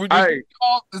 This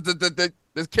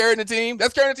carrying the team.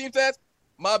 That's carrying the team stats.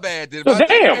 My bad. If I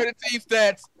carry the team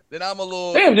stats, then I'm a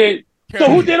little. Damn, so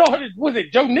who did all this? Was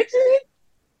it Joe Nixon?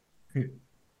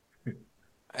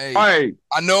 Hey, hey,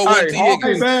 I know what T.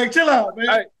 Higgins. Hey, chill out, man.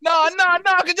 Hey. No,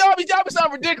 cause y'all be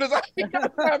sound ridiculous.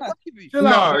 Chill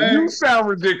out, man. You sound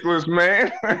ridiculous,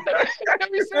 man.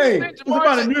 Hey,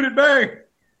 somebody muted Bang.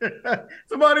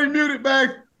 Somebody muted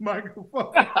Bang.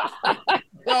 Microphone.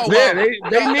 Yeah, they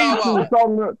need to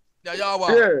talk.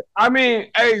 Yeah, I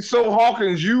mean, hey, so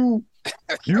Hawkins, you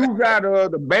got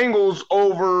the Bengals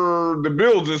over the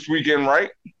Bills this weekend, right?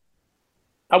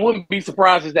 I wouldn't be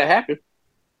surprised if that happened.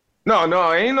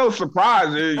 No, ain't no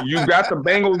surprise. You got the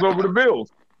Bengals over the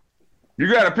Bills.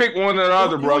 You got to pick one or the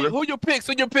other, brother. Who your picks?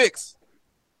 Who your picks?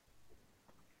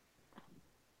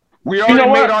 We already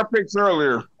made our picks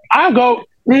earlier. I'll go.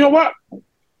 You know what?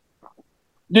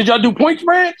 Did y'all do point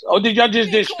spreads or did y'all just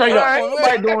straight up? Ain't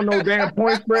nobody doing no damn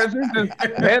point spreads. Just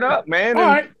head up, man. All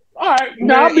right.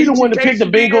 Now I'll be the one to pick the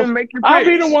Bengals. I'll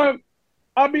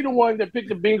be the one that pick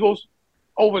the Bengals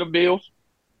over the Bills.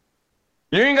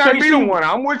 You ain't got to be the one.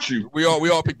 I'm with you. We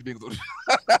all picked the Bengals.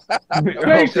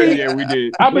 Okay, yeah, we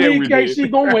did. I believe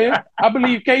KC gonna win. I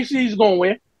believe KC's gonna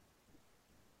win.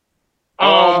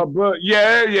 But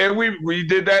yeah, we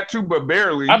did that too, but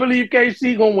barely. I believe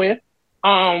KC gonna win.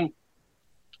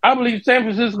 I believe San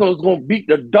Francisco is gonna beat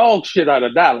the dog shit out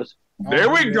of Dallas. There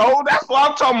we go. That's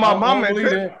what I'm talking about, my man.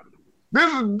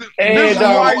 This is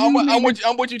why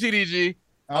I'm with you, TDG.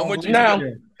 I'm with you now.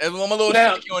 I'm a little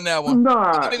shaky on that one.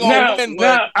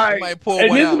 I might pull and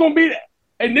one this out. is gonna be,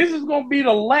 and this is gonna be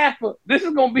the laugher. This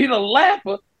is gonna be the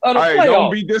laugher of the playoffs.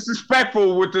 Don't be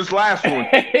disrespectful with this last one.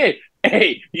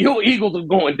 Hey, your Eagles are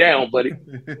going down, buddy.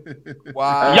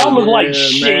 Wow, y'all look like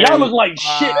shit. Man. Y'all look like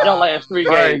shit. Y'all last 3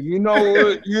 games. Hey, you know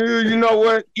what? You know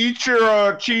what? Eat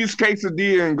your cheese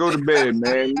quesadilla and go to bed,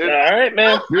 man. All right,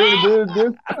 man.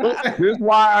 This is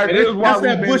why we've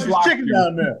been Bush's chicken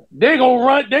down there. They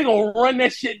gonna run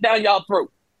that shit down y'all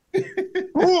throat.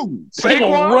 Who? They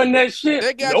gonna run that shit.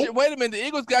 They got you. Wait a minute. The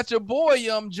Eagles got your boy,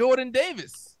 Jordan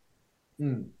Davis.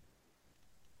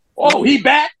 Oh, he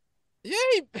back. Yeah,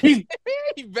 he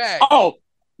back. Oh,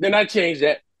 then I changed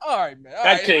that. All right, man.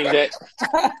 I changed that.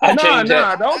 I changed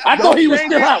that. I thought he was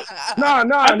still out. No.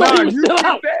 You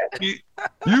keep that.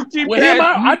 You keep that.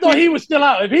 I thought he was still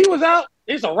out. If he was out,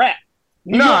 it's a wrap.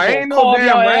 Ain't no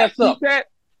damn wrap.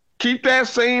 Keep that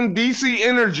same DC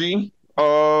energy.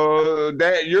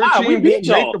 That your team didn't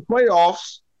make the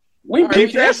playoffs. We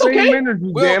beat that same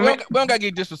energy. Damn it. We don't gotta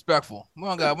get disrespectful. We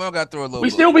don't gotta throw a little. We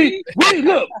still beat.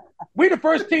 Look, we the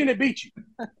first team that beat you.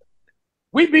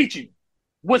 We beat you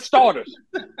with starters,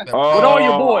 with all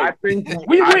your boys.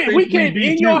 We came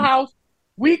in your house.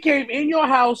 We came in your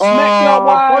house, smacked your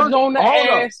wives on the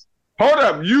ass. Hold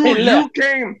up, you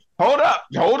came. Hold up.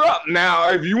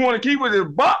 Now, if you want to keep it a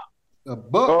buck.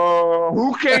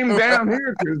 Who came down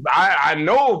here? Because I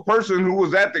know a person who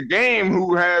was at the game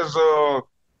who has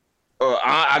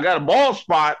I got a ball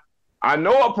spot. I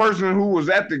know a person who was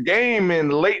at the game in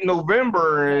late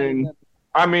November and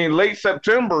late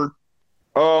September.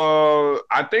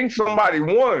 I think somebody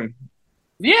won.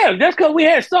 Yeah, that's because we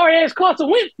had sorry ass Carson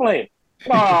Wentz playing.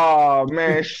 Oh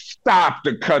man, stop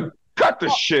the cut the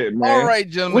shit, man. All right,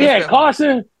 gentlemen. We had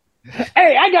Carson.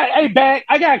 Hey, I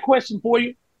got a question for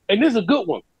you, and this is a good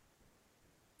one.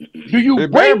 Do you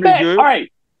bring back? All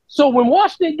right. So when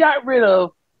Washington got rid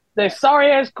of that sorry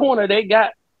ass corner they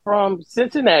got from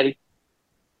Cincinnati.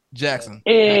 Jackson.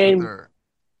 And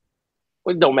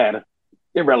it don't matter.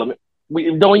 Irrelevant.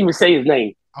 We don't even say his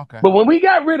name. Okay. But when we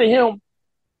got rid of him,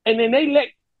 and then they let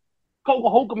Cole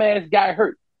Holcomb ass guy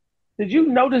hurt, did you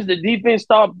notice the defense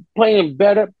started playing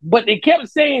better? But they kept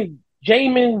saying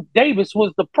Jamin Davis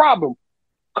was the problem.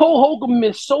 Cole Holcomb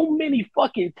missed so many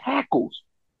fucking tackles.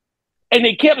 And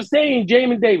they kept saying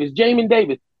Jamin Davis.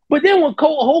 But then when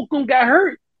Cole Holcomb got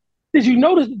hurt, did you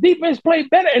notice the defense played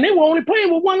better? And they were only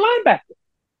playing with one linebacker.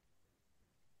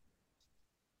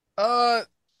 I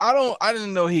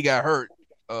didn't know he got hurt.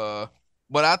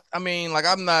 But I mean, like,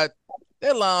 I'm not.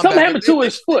 Their linebackers. Something happened to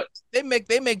his foot. They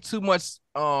make too much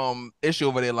issue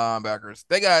over their linebackers.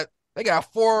 They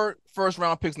got 4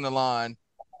 first-round picks in the line.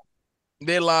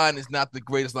 Their line is not the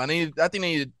greatest line. I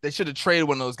think they should have traded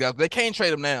one of those guys. But they can't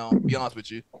trade them now, to be honest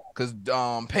with you, because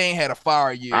Payne had a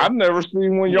fire year. I've never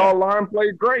seen when y'all line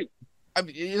played great. I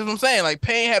mean, you know what I'm saying? Like,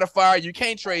 Payne had a fire. You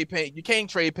can't trade Payne. You can't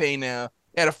trade Payne now.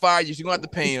 He had a fire year. So you're gonna have to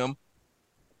pay him.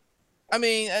 I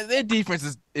mean, their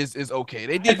defense is okay.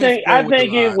 They defense I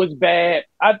think it was bad.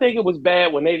 I think it was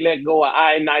bad when they let go of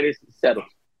Ioannidis and settle.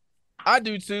 I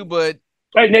do too, but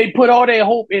and they put all their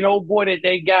hope in old boy that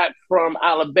they got from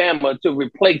Alabama to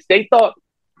replace. They thought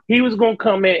he was gonna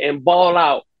come in and ball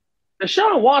out.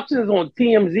 Deshaun Watson's on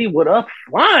TMZ with a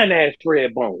flying ass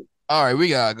red bone. All right, we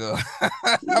gotta go.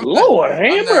 Lord,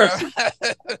 have mercy.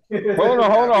 Hold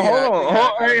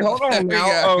on. Hey, hold on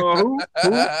now.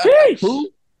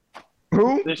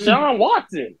 Who? Deshaun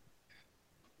Watson.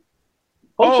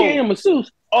 Okay, Masseuse.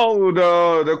 Oh,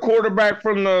 the quarterback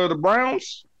from the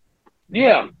Browns?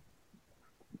 Yeah.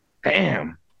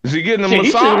 Damn. Is he getting a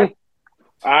massage?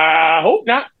 I hope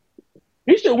not.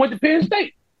 He should have went to Penn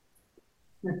State.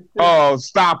 Oh,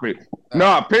 stop it.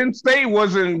 No, Penn State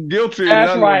wasn't guilty of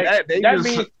That's none right. of that.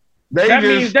 That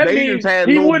They just had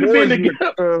he no wouldn't have been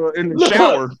boys in the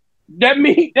shower. That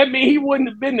mean he wouldn't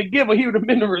have been the giver. He would have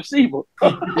been the receiver.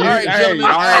 All right, gentlemen.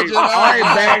 All right,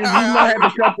 Bags. You might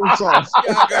have to cut them sauce.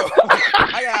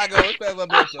 I gotta go. Let's pass my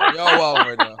bitch up. Y'all wild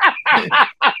right now.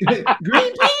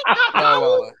 Green tea? Y'all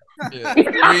wild. Yeah.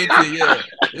 Green tea, yeah.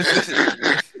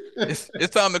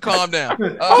 It's time to calm down.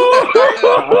 But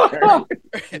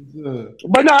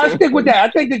no, I stick with that. I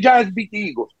think the Giants beat the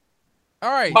Eagles.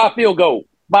 All right. By field goal.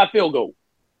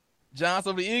 Giants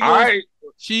over the Eagles. All right.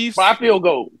 Chiefs. By field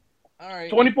goal. All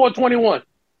right. 24-21.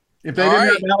 If they didn't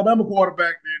have the Alabama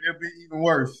quarterback, then it'll be even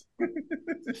worse.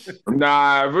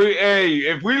 Nah,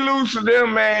 if we lose to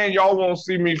them, man, y'all won't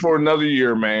see me for another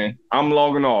year, man. I'm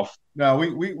logging off. No,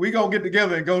 we gonna get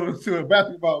together and go to a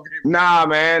basketball game. Nah,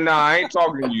 man, I ain't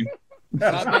talking to you.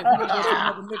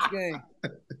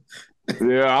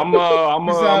 Yeah,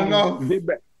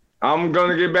 I'm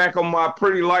gonna get back on my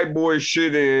pretty light boy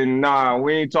shit, and nah,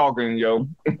 we ain't talking, yo.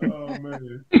 Oh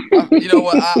man. You know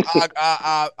what?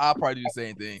 I'll probably do the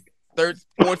same thing.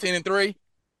 14-3.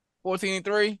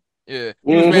 14-3. Yeah.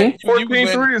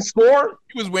 14-3 to score.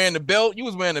 You was wearing the belt. You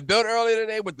was wearing the belt earlier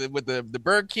today with the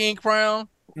Bird King crown.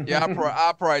 Yeah,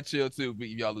 I'll probably chill too if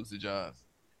y'all lose to Giants.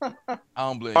 I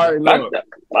don't blame you. All right, look.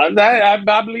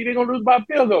 I believe they're gonna lose by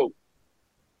field goal.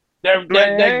 That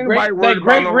great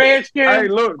redskin. Hey,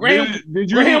 look,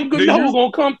 Graham Gano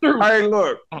gonna come through. Hey,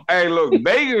 look,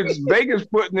 Vegas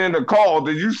putting in the call.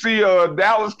 Did you see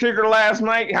Dallas kicker last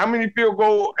night? How many field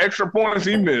goal extra points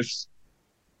he missed?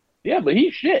 Yeah, but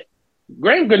he's shit.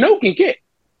 Graham Gano can kick.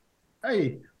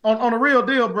 Hey, on a real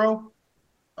deal, bro.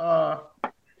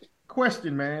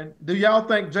 Question, man. Do y'all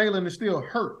think Jalen is still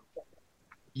hurt?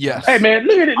 Yes. Hey, man,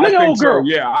 look at it. Look at old girl.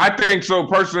 Yeah, I think so.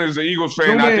 Personally, as an Eagles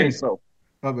fan, I think so.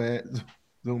 My bad.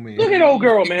 Zoom in. Look at old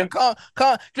girl, man.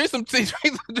 Drink some tea.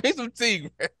 Drink some tea.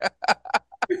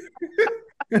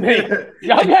 Hey,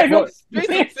 y'all gotta go. Drink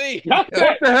some tea. What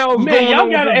the hell is going on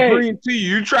with green tea?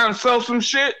 You trying to sell some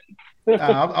shit?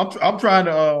 I'm trying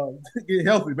to get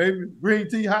healthy, baby. Green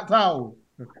tea, hot towel.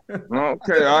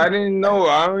 Okay, I didn't know.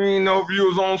 I don't even know if you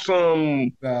was on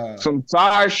some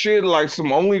side shit, like some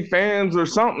OnlyFans or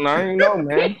something. I didn't know,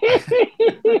 man.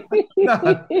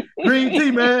 Green tea,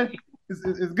 man.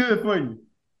 It's good for you.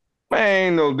 Man,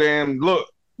 ain't no damn. Look,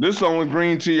 this is the only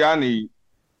green tea I need.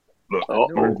 Look,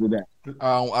 where's it at?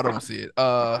 I don't see it.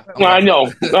 I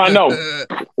know.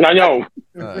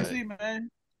 See, man.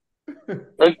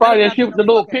 It's probably that shit with the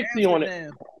little pixie on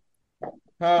it.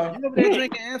 You over there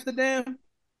drinking Amsterdam?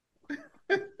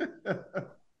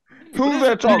 Who's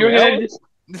that talking?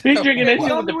 He's drinking that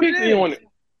shit with the pixie on it.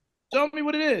 Show me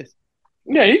what it is.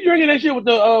 Yeah, he's drinking that shit with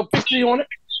the pixie on it.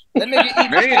 That nigga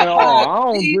eat Man, chicken I pie.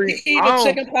 don't He drink. eat I a don't-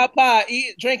 chicken pot pie.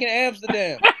 Drinking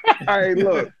Amsterdam. Hey,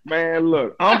 look, man,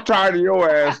 look. I'm tired of your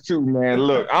ass too, man.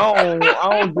 Look, I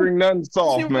don't drink nothing See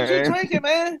soft, what you man. drinking,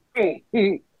 man?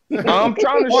 I'm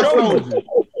trying to What show soda you. is it?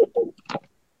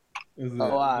 Is it?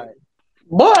 Oh, all right.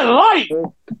 Bud Light.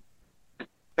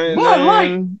 And Bud Light.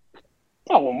 then,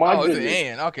 Oh my Oh, it's an goodness.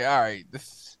 and. Okay, all right.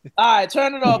 All right,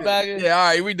 turn it off, bagger. Yeah, all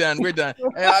right, we done. We're done.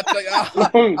 Hey, y'all have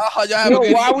yo, a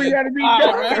good why we evening. gotta be All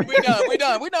done? right, man.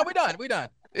 We done.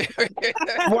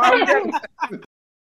 Why we gotta